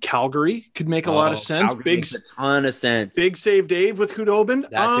 Calgary could make a lot of sense. Makes a ton of sense. Big save Dave with Khudobin.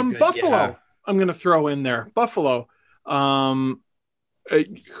 Buffalo, yeah. I'm going to throw in there. Buffalo. Khudobin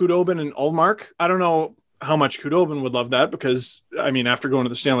and Ullmark. I don't know how much Khudobin would love that because, I mean, after going to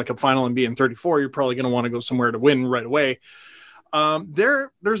the Stanley Cup final and being 34, you're probably going to want to go somewhere to win right away.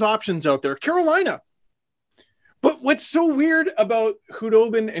 There's options out there. Carolina. But what's so weird about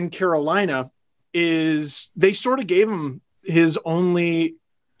Khudobin and Carolina is they sort of gave him his only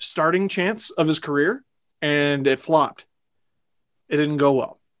starting chance of his career, and it flopped. It didn't go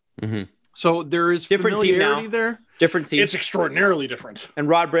well. Mm-hmm. So there is different familiarity team now. there. Different team. It's extraordinarily different. And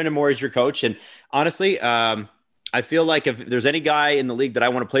Rod Brind'Amour is your coach. And honestly, I feel like if there's any guy in the league that I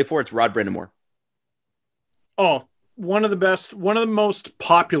want to play for, it's Rod Brind'Amour. Oh, one of the most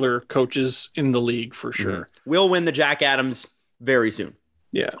popular coaches in the league for sure. Mm-hmm. Will win the Jack Adams very soon.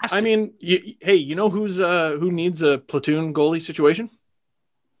 Yeah. I mean, you know who needs a platoon goalie situation?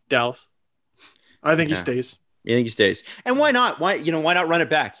 Dallas. I think he stays. You think he stays? And why not? Why not run it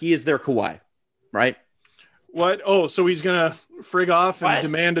back? He is their Kawhi, right? What? Oh, so he's going to frig off and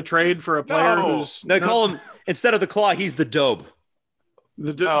demand a trade for a player who's... They call him, instead of the Claw, he's the Dobe.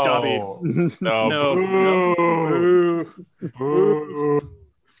 The Dobby. No. Boo.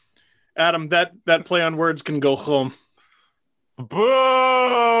 Adam, that play on words can go home. Boo!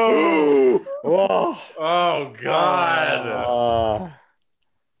 Oh God.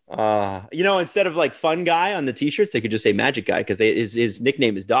 Instead of like fun guy on the t-shirts, they could just say magic guy because his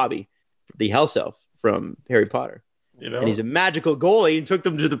nickname is Dobby, the house elf from Harry Potter. And he's a magical goalie and took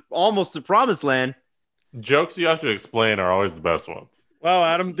them to almost the promised land. Jokes you have to explain are always the best ones. Wow,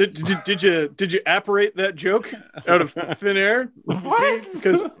 Adam, did you apparate that joke out of thin air? What?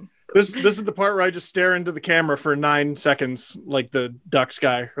 Because this is the part where I just stare into the camera for 9 seconds, like the Ducks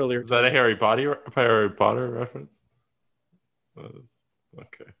guy earlier. Is that a Harry Potter reference?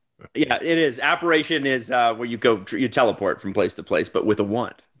 Okay. Yeah, it is. Apparition is where you teleport from place to place, but with a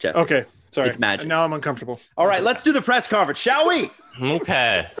wand. Jesse. Okay, sorry. It's magic. And now I'm uncomfortable. All right, let's do the press conference, shall we?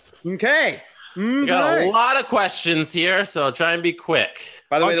 Okay. We got a lot of questions here, so I'll try and be quick.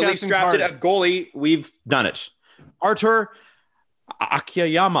 By the way, the Leafs drafted a goalie. We've done it. Artur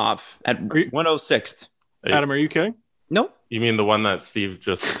Akhiyamov at 106th. Adam, are you kidding? Nope. You mean the one that Steve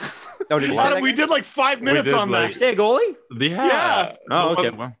just... Oh, did Adam, we did like 5 minutes on that. Did you say a goalie? Yeah. Oh,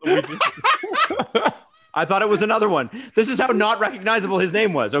 okay. Well. I thought it was another one. This is how not recognizable his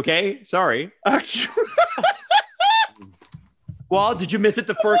name was, okay? Sorry. Actually... Well, did you miss it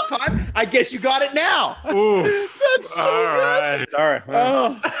the first time? I guess you got it now. Oof. That's so good. All right.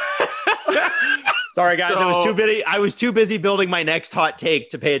 Oh. Sorry, guys. I was too busy building my next hot take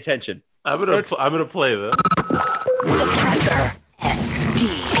to pay attention. I'm gonna play this. The Presser.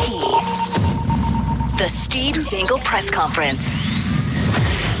 SDP. The Steve Dangle Press Conference.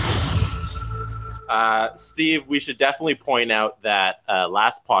 Steve, we should definitely point out that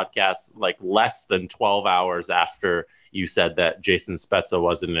last podcast, like less than 12 hours after you said that Jason Spezza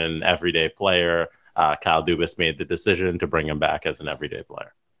wasn't an everyday player, Kyle Dubas made the decision to bring him back as an everyday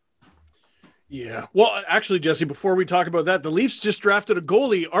player. Yeah. Well, actually, Jesse, before we talk about that, the Leafs just drafted a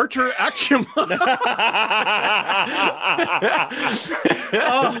goalie, Artur Akciam.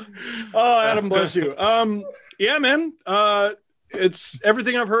 oh, Adam, bless you. Yeah, man. It's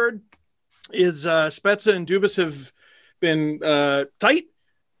everything I've heard is Spezza and Dubas have been tight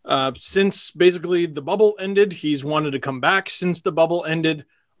since basically the bubble ended. He's wanted to come back since the bubble ended.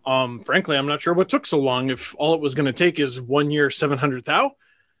 Frankly, I'm not sure what took so long. If all it was going to take is 1 year, 700,000.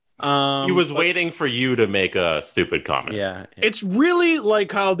 He was waiting for you to make a stupid comment. Yeah. It's really like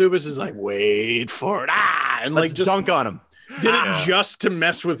Kyle Dubas is like, wait for it. And Let's like just dunk on him. Did it just to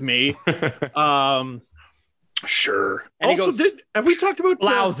mess with me. Sure. And also, have we talked about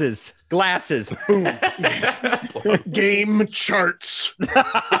blouses, glasses, boom, game charts?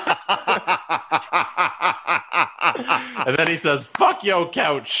 And then he says, "Fuck yo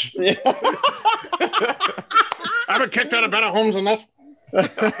couch." I haven't kicked out of better homes than this. I'm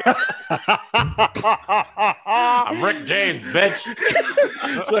Rick James, bitch.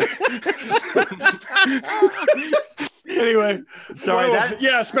 Anyway,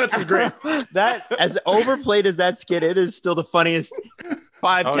 sorry. Spence is great. That, as overplayed as that skit, it is still the funniest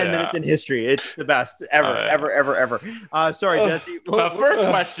 5-10 minutes in history. It's the best ever. Sorry, Jesse. First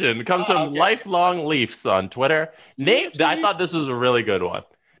question comes from Lifelong Leafs on Twitter. I thought this was a really good one.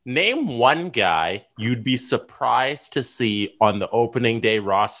 Name one guy you'd be surprised to see on the opening day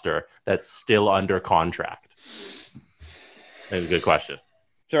roster that's still under contract. That's a good question.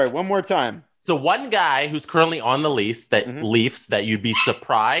 Sorry, one more time. So one guy who's currently on the Leafs that you'd be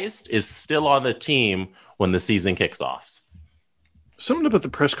surprised is still on the team when the season kicks off. Something about the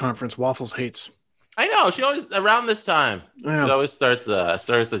press conference Waffles hates. I know. She always, around this time, she always starts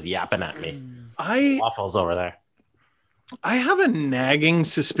yapping at me. Waffles over there. I have a nagging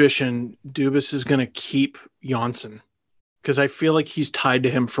suspicion Dubas is going to keep Janssen because I feel like he's tied to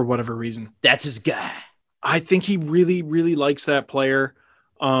him for whatever reason. That's his guy. I think he really, really likes that player.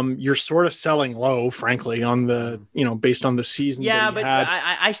 You're sort of selling low, frankly, on the, based on the season. Yeah, but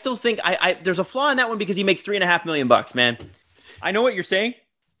I still think there's a flaw in that one because he makes $3.5 million, man. I know what you're saying.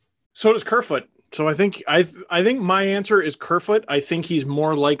 So does Kerfoot. So I think my answer is Kerfoot. I think he's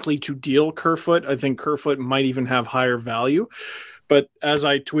more likely to deal Kerfoot. I think Kerfoot might even have higher value. But as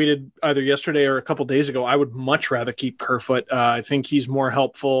I tweeted either yesterday or a couple days ago, I would much rather keep Kerfoot. I think he's more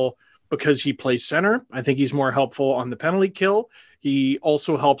helpful because he plays center. I think he's more helpful on the penalty kill. He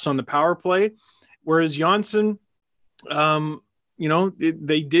also helps on the power play. Whereas Janssen,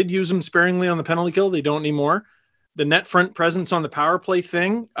 they did use him sparingly on the penalty kill. They don't anymore. The net front presence on the power play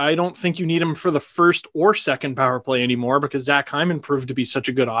thing, I don't think you need him for the first or second power play anymore because Zach Hyman proved to be such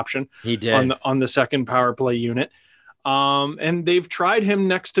a good option. He did on the second power play unit. And they've tried him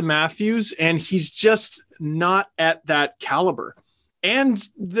next to Matthews, and he's just not at that caliber. And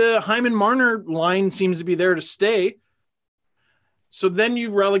the Hyman-Marner line seems to be there to stay. So then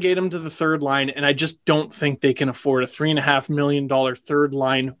you relegate him to the third line, and I just don't think they can afford a $3.5 million third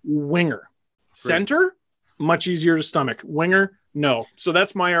line winger. Center, much easier to stomach. Winger, no. So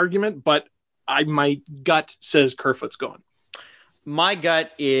that's my argument, but my gut says Kerfoot's gone. My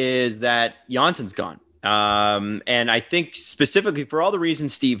gut is that Janssen's gone. And I think specifically for all the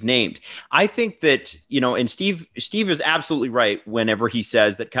reasons Steve named, I think that, and Steve is absolutely right whenever he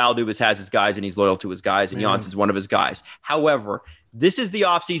says that Kyle Dubas has his guys and he's loyal to his guys and Janssen's one of his guys. However, this is the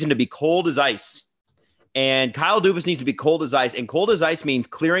offseason to be cold as ice. And Kyle Dubas needs to be cold as ice. And cold as ice means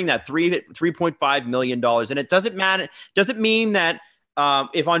clearing that $3.5 million. And it doesn't mean that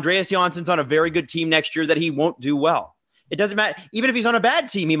if Andreas Janssen's on a very good team next year that he won't do well. It doesn't matter. Even if he's on a bad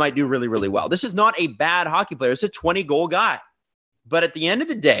team, he might do really, really well. This is not a bad hockey player. It's a 20-goal guy. But at the end of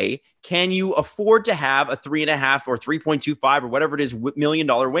the day, can you afford to have a 3.5 or 3.25 or whatever it is $1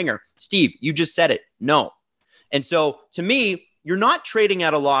 million winger? Steve, you just said it. No. And so to me, you're not trading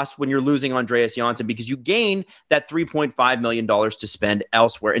at a loss when you're losing Andreas Janssen because you gain that $3.5 million to spend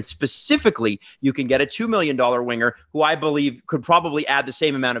elsewhere. And specifically, you can get a $2 million winger who I believe could probably add the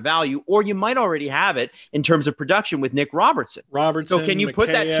same amount of value, or you might already have it in terms of production with Nick Robertson. So can you put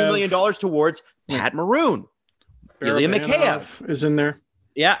that $2 million towards Pat Maroon? Ilya Mikheyev is in there.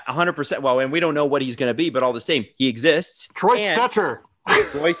 Yeah, 100%. Well, and we don't know what he's going to be, but all the same, he exists. Troy Stecher.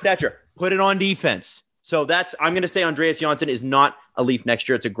 Put it on defense. So I'm going to say Andreas Janssen is not a Leaf next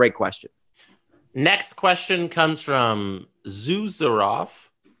year. It's a great question. Next question comes from Zuzarov.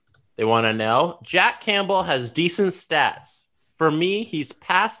 They want to know, Jack Campbell has decent stats For me, he's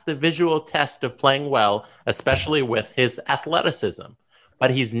passed the visual test of playing well, especially with his athleticism.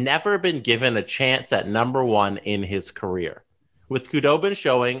 But he's never been given a chance at number one in his career. With Khudobin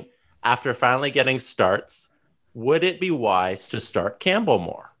showing after finally getting starts, would it be wise to start Campbell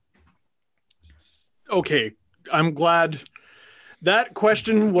more? Okay, I'm glad that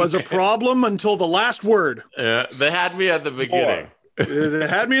question was a problem until the last word. They had me at the beginning. They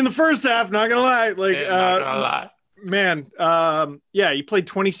had me in the first half, not gonna lie. Not gonna lie. Man, he played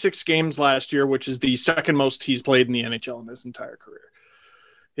 26 games last year, which is the second most he's played in the NHL in his entire career.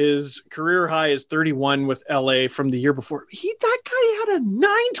 His career high is 31 with LA from the year before. That guy had a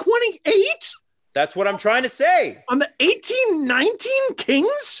 928? That's what I'm trying to say. On the 18-19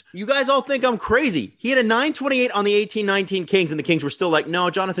 Kings? You guys all think I'm crazy. He had a 928 on the 18-19 Kings, and the Kings were still like,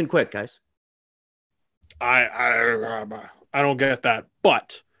 no, Jonathan Quick, guys. I don't get that.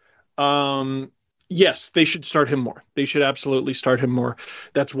 But yes, they should start him more. They should absolutely start him more.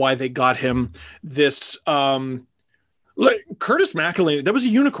 That's why they got him this Curtis McElhinney. That was a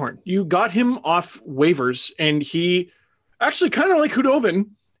unicorn. You got him off waivers, and he actually kind of like Khudobin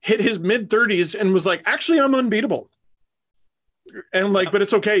hit his mid-30s and was like, actually, I'm unbeatable. And I'm like, but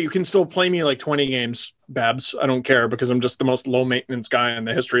it's okay. You can still play me like 20 games, Babs. I don't care because I'm just the most low-maintenance guy in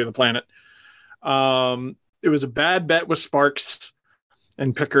the history of the planet. It was a bad bet with Sparks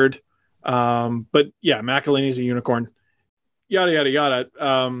and Pickard. But yeah, McElhinney's a unicorn. Yada, yada,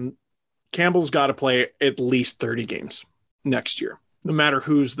 yada. Campbell's got to play at least 30 games next year, no matter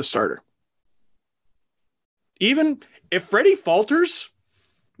who's the starter. Even if Freddie falters,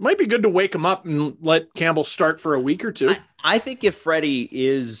 might be good to wake him up and let Campbell start for a week or two. I think if Freddie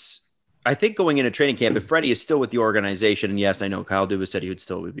is, I think going into training camp, if Freddie is still with the organization, and yes, I know Kyle Dubas said he would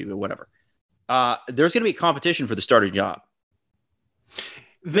still be, but whatever. There's going to be competition for the starting job.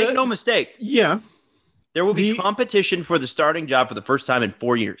 Make no mistake. Yeah. There will be competition for the starting job for the first time in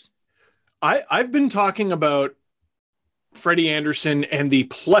 4 years. I've been talking about Freddie Anderson and the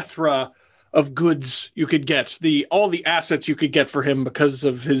plethora of goods you could get, all the assets you could get for him because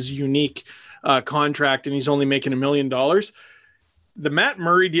of his unique contract, and he's only making $1 million. The Matt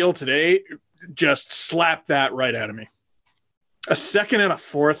Murray deal today just slapped that right out of me. A second and a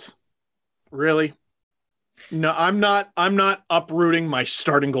fourth. Really? No, I'm not uprooting my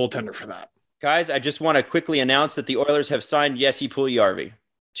starting goaltender for that. Guys, I just want to quickly announce that the Oilers have signed Jesse Puljujarvi.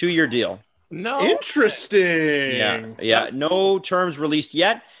 2-year deal. No. Interesting. Yeah. No terms released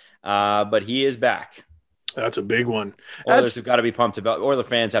yet, but he is back. That's a big one. Oilers have got to be pumped about. Oiler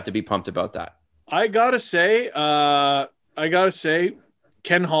fans have to be pumped about that. I gotta say,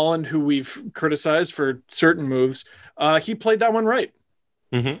 Ken Holland, who we've criticized for certain moves, he played that one right.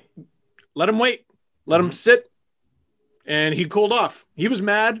 Mm-hmm. Let him wait. Let him sit. And he cooled off. He was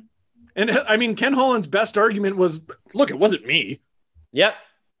mad. And I mean, Ken Holland's best argument was, look, it wasn't me. Yep.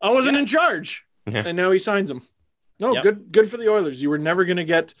 I wasn't in charge. Yeah. And now he signs him. No, good for the Oilers. You were never going to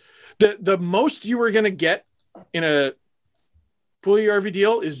get the most you were going to get in a Puljujarvi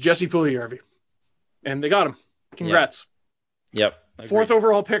deal is Jesse Puljujarvi. And they got him. Congrats. Yep. 4th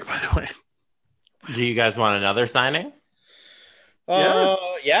overall pick, by the way. Do you guys want another signing?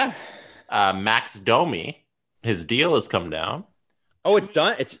 Yeah. Max Domi, his deal has come down. Oh, it's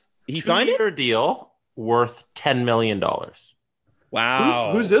done. He signed it? 2-year deal worth $10 million.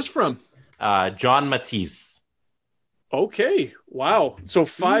 Wow. Who's this from? John Matisse. Okay. Wow. So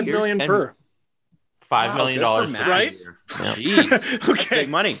 $5 million per. $5 million, right? Jeez. Okay. That's big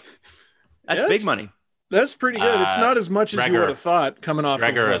money. That's big money. That's pretty good. It's not as much as you would have thought coming off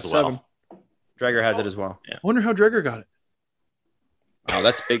Dreger of as 7. well. Dreger has it as well. Yeah. I wonder how Dreger got it. Oh,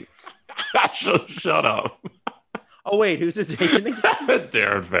 that's big. Shut up. Oh, wait. Who's his agent?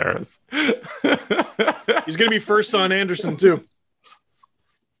 Darren Ferris. He's going to be first on Anderson, too.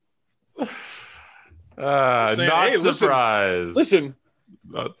 Not surprised. Listen.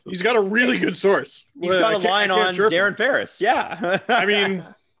 He's got a really good source. He's got a line on Darren Ferris. Yeah. I mean,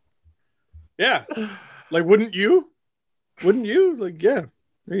 yeah. Like, wouldn't you? Like, yeah.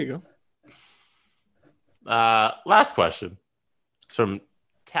 There you go. Last question. It's from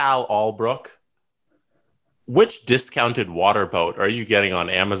Tal Albrook. Which discounted water boat are you getting on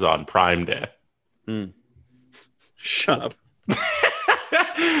Amazon Prime Day? Shut up.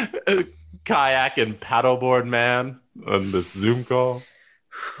 Kayak and paddleboard man on the Zoom call.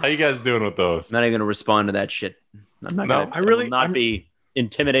 How you guys doing with those? I'm not even going to respond to that shit. I'm not going to. I will not be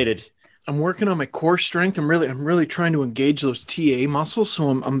intimidated. I'm working on my core strength. I'm really trying to engage those TA muscles. So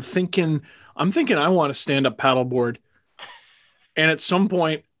I'm thinking I want to stand up paddleboard. And at some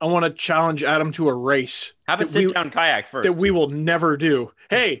point, I want to challenge Adam to a race. Have a sit-down kayak first. That we will never do.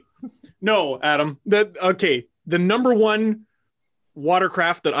 Hey, no, Adam. The number one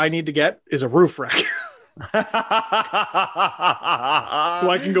watercraft that I need to get is a roof rack. So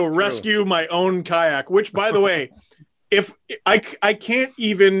I can go rescue my own kayak, which, by the way, if I can't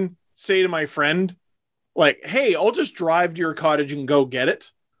even say to my friend, like, hey, I'll just drive to your cottage and go get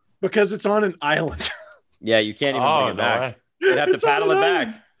it, because it's on an island. Yeah, you can't even bring it back. You'd have to paddle it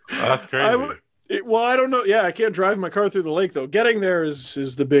back. Oh, that's crazy. I don't know. Yeah, I can't drive my car through the lake, though. Getting there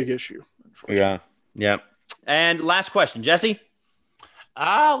is the big issue. Yeah. And last question, Jesse.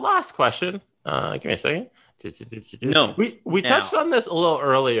 Last question. Give me a second. No, we touched on this a little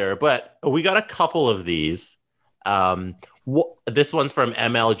earlier, but we got a couple of these. This one's from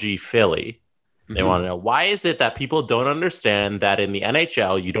MLG Philly. They want to know, why is it that people don't understand that in the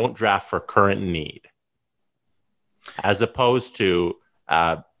NHL you don't draft for current need, as opposed to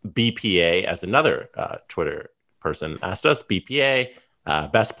BPA, as another Twitter person asked us, BPA,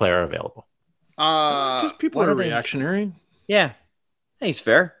 best player available. Because people are reactionary. Yeah, I think it's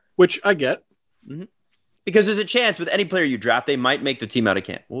fair. Which I get. Mm-hmm. Because there's a chance with any player you draft, they might make the team out of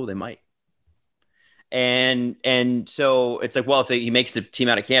camp. Oh, they might. And so it's like, well, if he makes the team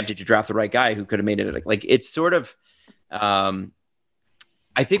out of camp, did you draft the right guy who could have made it? Like, it's sort of,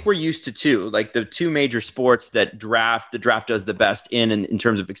 I think we're used to two, like the two major sports that the draft does the best in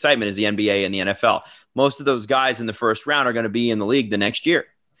terms of excitement is the NBA and the NFL. Most of those guys in the first round are going to be in the league the next year.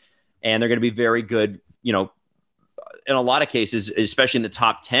 And they're going to be very good, in a lot of cases, especially in the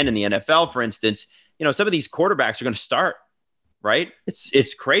top 10 in the NFL, for instance. Some of these quarterbacks are going to start, right?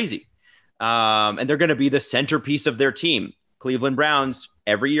 It's crazy. And they're going to be the centerpiece of their team. Cleveland Browns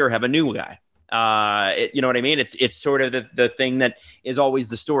every year have a new guy. You know what I mean? It's sort of the thing that is always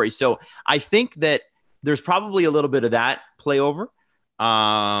the story. So I think that there's probably a little bit of that play over.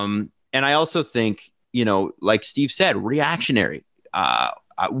 And I also think, like Steve said, reactionary.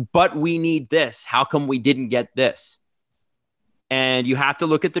 But we need this. How come we didn't get this? And you have to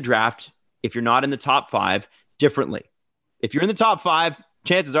look at the draft, if you're not in the top 5, differently. If you're in the top 5,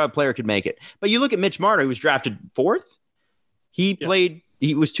 chances are the player could make it. But you look at Mitch Marner, who was drafted 4th. He played.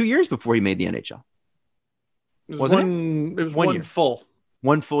 He was 2 years before he made the NHL. It was one year.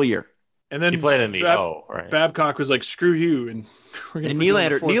 One full year. And then he played in the right? Babcock was like, "Screw you," and we're going to.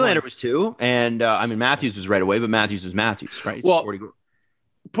 Nylander was 2, and Matthews was right away, but Matthews was Matthews, right?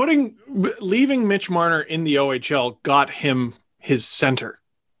 Leaving Mitch Marner in the OHL got him his center,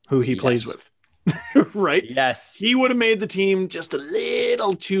 who he plays with. Right? Yes. He would have made the team just a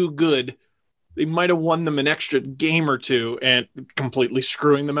little too good. They might have won them an extra game or two and completely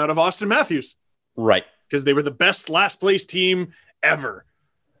screwing them out of Austin Matthews. Right. Because they were the best last place team ever.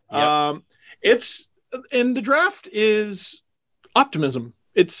 Yep. And the draft is optimism.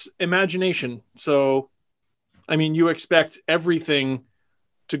 It's imagination. So, you expect everything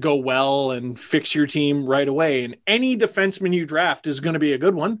to go well and fix your team right away. And any defenseman you draft is going to be a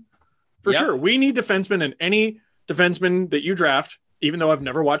good one. For sure. We need defensemen, and any defenseman that you draft, even though I've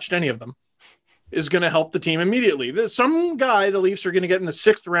never watched any of them, is going to help the team immediately. Some guy the Leafs are going to get in the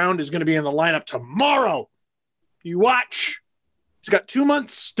 6th round is going to be in the lineup tomorrow. You watch. He's got 2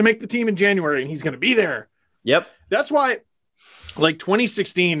 months to make the team in January, and he's going to be there. Yep. That's why,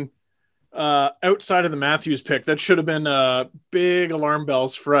 2016, outside of the Matthews pick, that should have been big alarm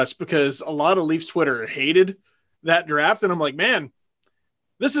bells for us, because a lot of Leafs Twitter hated that draft. And I'm like, man,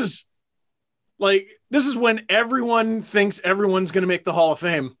 this is when everyone thinks everyone's going to make the Hall of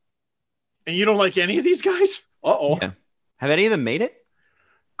Fame. And you don't like any of these guys? Uh-oh. Yeah. Have any of them made it?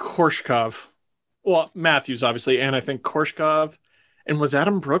 Korshkov. Well, Matthews, obviously, and I think Korshkov. And was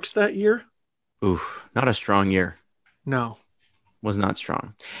Adam Brooks that year? Oof, not a strong year. No. Was not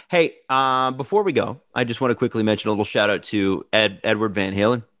strong. Hey, before we go, I just want to quickly mention a little shout out to Edward Van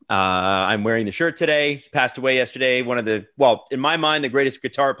Halen. I'm wearing the shirt today. He passed away yesterday. In my mind, the greatest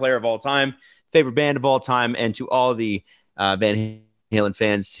guitar player of all time, favorite band of all time, and to all the Van Halen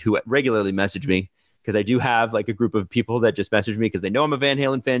fans who regularly message me, because I do have a group of people that just message me because they know I'm a Van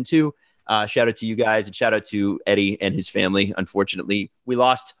Halen fan too. Shout out to you guys, and shout out to Eddie and his family. Unfortunately, we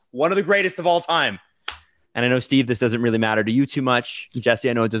lost one of the greatest of all time. And I know, Steve, this doesn't really matter to you too much. Jesse,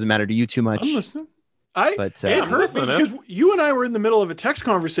 I know it doesn't matter to you too much. I'm listening. It hurt me because you and I were in the middle of a text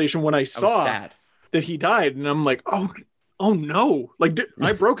conversation when I saw that he died. And I'm like, oh no.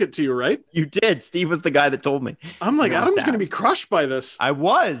 I broke it to you, right? You did. Steve was the guy that told me. I'm like, Adam's going to be crushed by this. I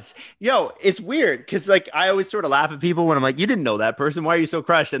was. It's weird because I always sort of laugh at people when I'm like, you didn't know that person. Why are you so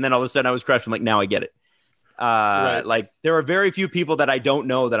crushed? And then all of a sudden I was crushed. I'm like, now I get it. Right. There are very few people that I don't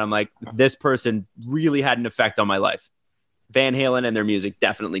know that I'm like, this person really had an effect on my life. Van Halen and their music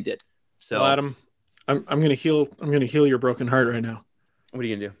definitely did. So, well, Adam, I'm gonna heal your broken heart right now. What are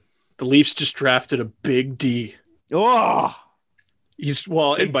you gonna do? The Leafs just drafted a big D. Oh, He's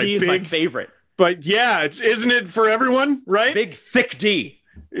Big D is my favorite. But yeah, isn't it for everyone, right? Big thick D.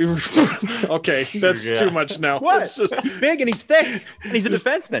 Okay, that's too much now. What? He's big and he's thick, and he's a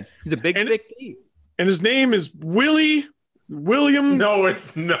defenseman. He's a big, thick D. And his name is William. No,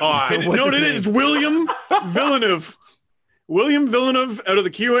 it's not. It is William Villeneuve. William Villeneuve out of the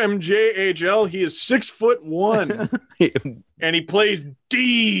QMJHL. He is 6'1", and he plays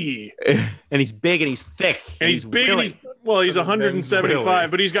D. And he's big and he's thick. And he's big. And he's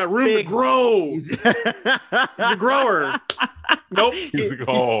 175, but he's got room to grow. He's a grower. Nope.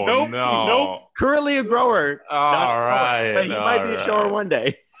 Nope. Currently a grower. All right. But he might be a shower one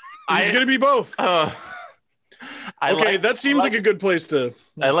day. He's going to be both. That seems like a good place to.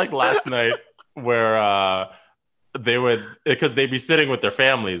 I liked last night where they would, because they'd be sitting with their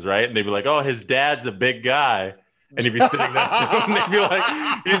families, right? And they'd be like, "Oh, his dad's a big guy." And he'd be sitting next to him. They'd be like,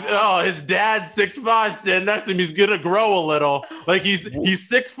 his dad's 6'5", standing next to him. He's gonna grow a little. Like he's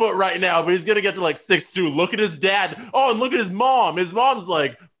 6 foot right now, but he's gonna get to like 6'2". Look at his dad. Oh, and look at his mom. His mom's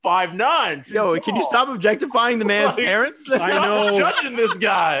like 5'9". Yo, can you stop objectifying the man's parents? I know. Judging this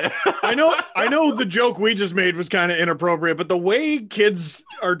guy. I know the joke we just made was kind of inappropriate, but the way kids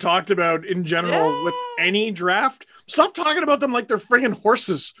are talked about in general with any draft, stop talking about them like they're friggin'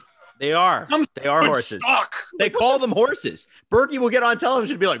 horses. They are. They are horses. Stock. They call them horses. Berkey will get on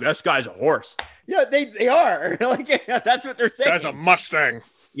television and be like, "This guy's a horse." Yeah, they are. Like, that's what they're saying. That's a Mustang.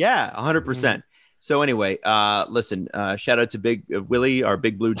 Yeah, 100%. So anyway, listen, shout out to Big Willie, our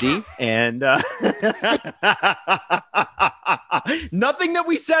Big Blue D. And nothing that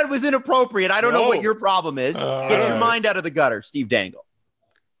we said was inappropriate. I don't know what your problem is. Get your mind out of the gutter, Steve Dangle.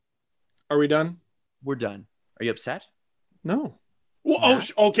 Are we done? We're done. Are you upset? No. Well,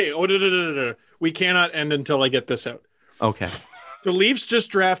 okay. We cannot end until I get this out. Okay. The Leafs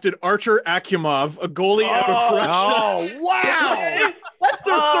just drafted Artur Akhimov, a goalie out of Russia. Oh, wow. That's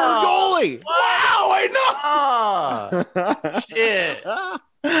their third goalie. Wow, I know. Shit.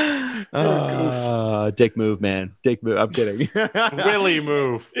 Dick move, man. Dick move. I'm kidding. Willie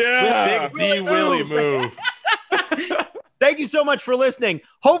move. Yeah. Big D Willie move. Thank you so much for listening.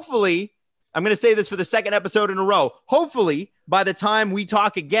 Hopefully, I'm going to say this for the second episode in a row. Hopefully, by the time we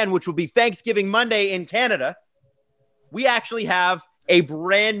talk again, which will be Thanksgiving Monday in Canada, we actually have a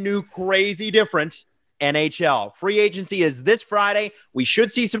brand new, crazy different NHL. Free agency is this Friday. We should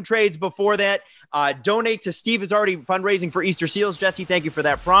see some trades before that. Donate to Steve is already fundraising for Easter Seals. Jesse, thank you for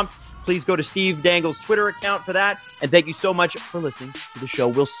that prompt. Please go to Steve Dangle's Twitter account for that. And thank you so much for listening to the show.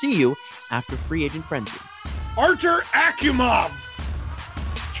 We'll see you after Free Agent Frenzy. Artur Akhimov.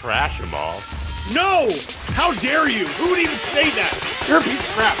 Trash them all. No! How dare you? Who would even say that? You're a piece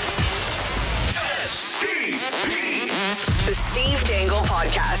of crap. The Steve Dangle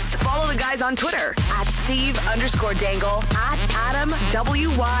Podcast. Follow the guys on Twitter at Steve_Dangle, at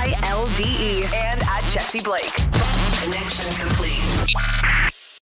AdamWYLDE, and at Jesse Blake. Connection complete.